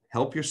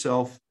 Help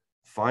yourself.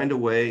 Find a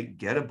way,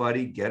 get a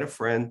buddy, get a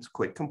friend,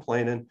 quit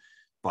complaining,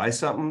 buy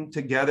something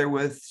together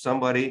with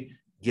somebody,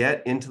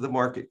 get into the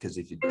market. Because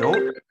if you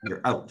don't,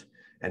 you're out.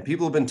 And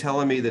people have been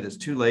telling me that it's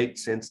too late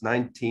since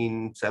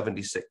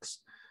 1976.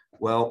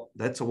 Well,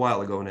 that's a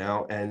while ago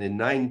now. And in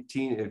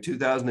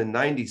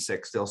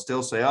 2096, they'll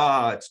still say,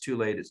 it's too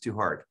late. It's too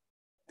hard.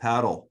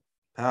 Paddle.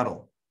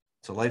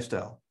 It's a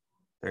lifestyle.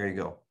 There you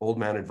go. Old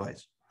man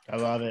advice. I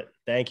love it.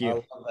 Thank you. I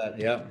love that.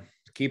 Yeah.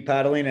 Keep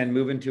paddling and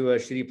move into a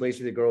shitty place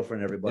with your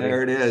girlfriend, everybody.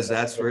 There it is.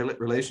 That's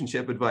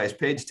relationship advice.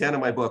 Page 10 of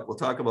my book. We'll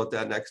talk about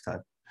that next time.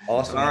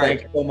 Awesome. All right.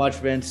 Thank you so much,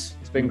 Vince.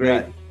 It's been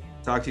great.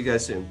 Talk to you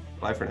guys soon.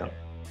 Bye for now.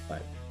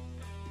 Bye.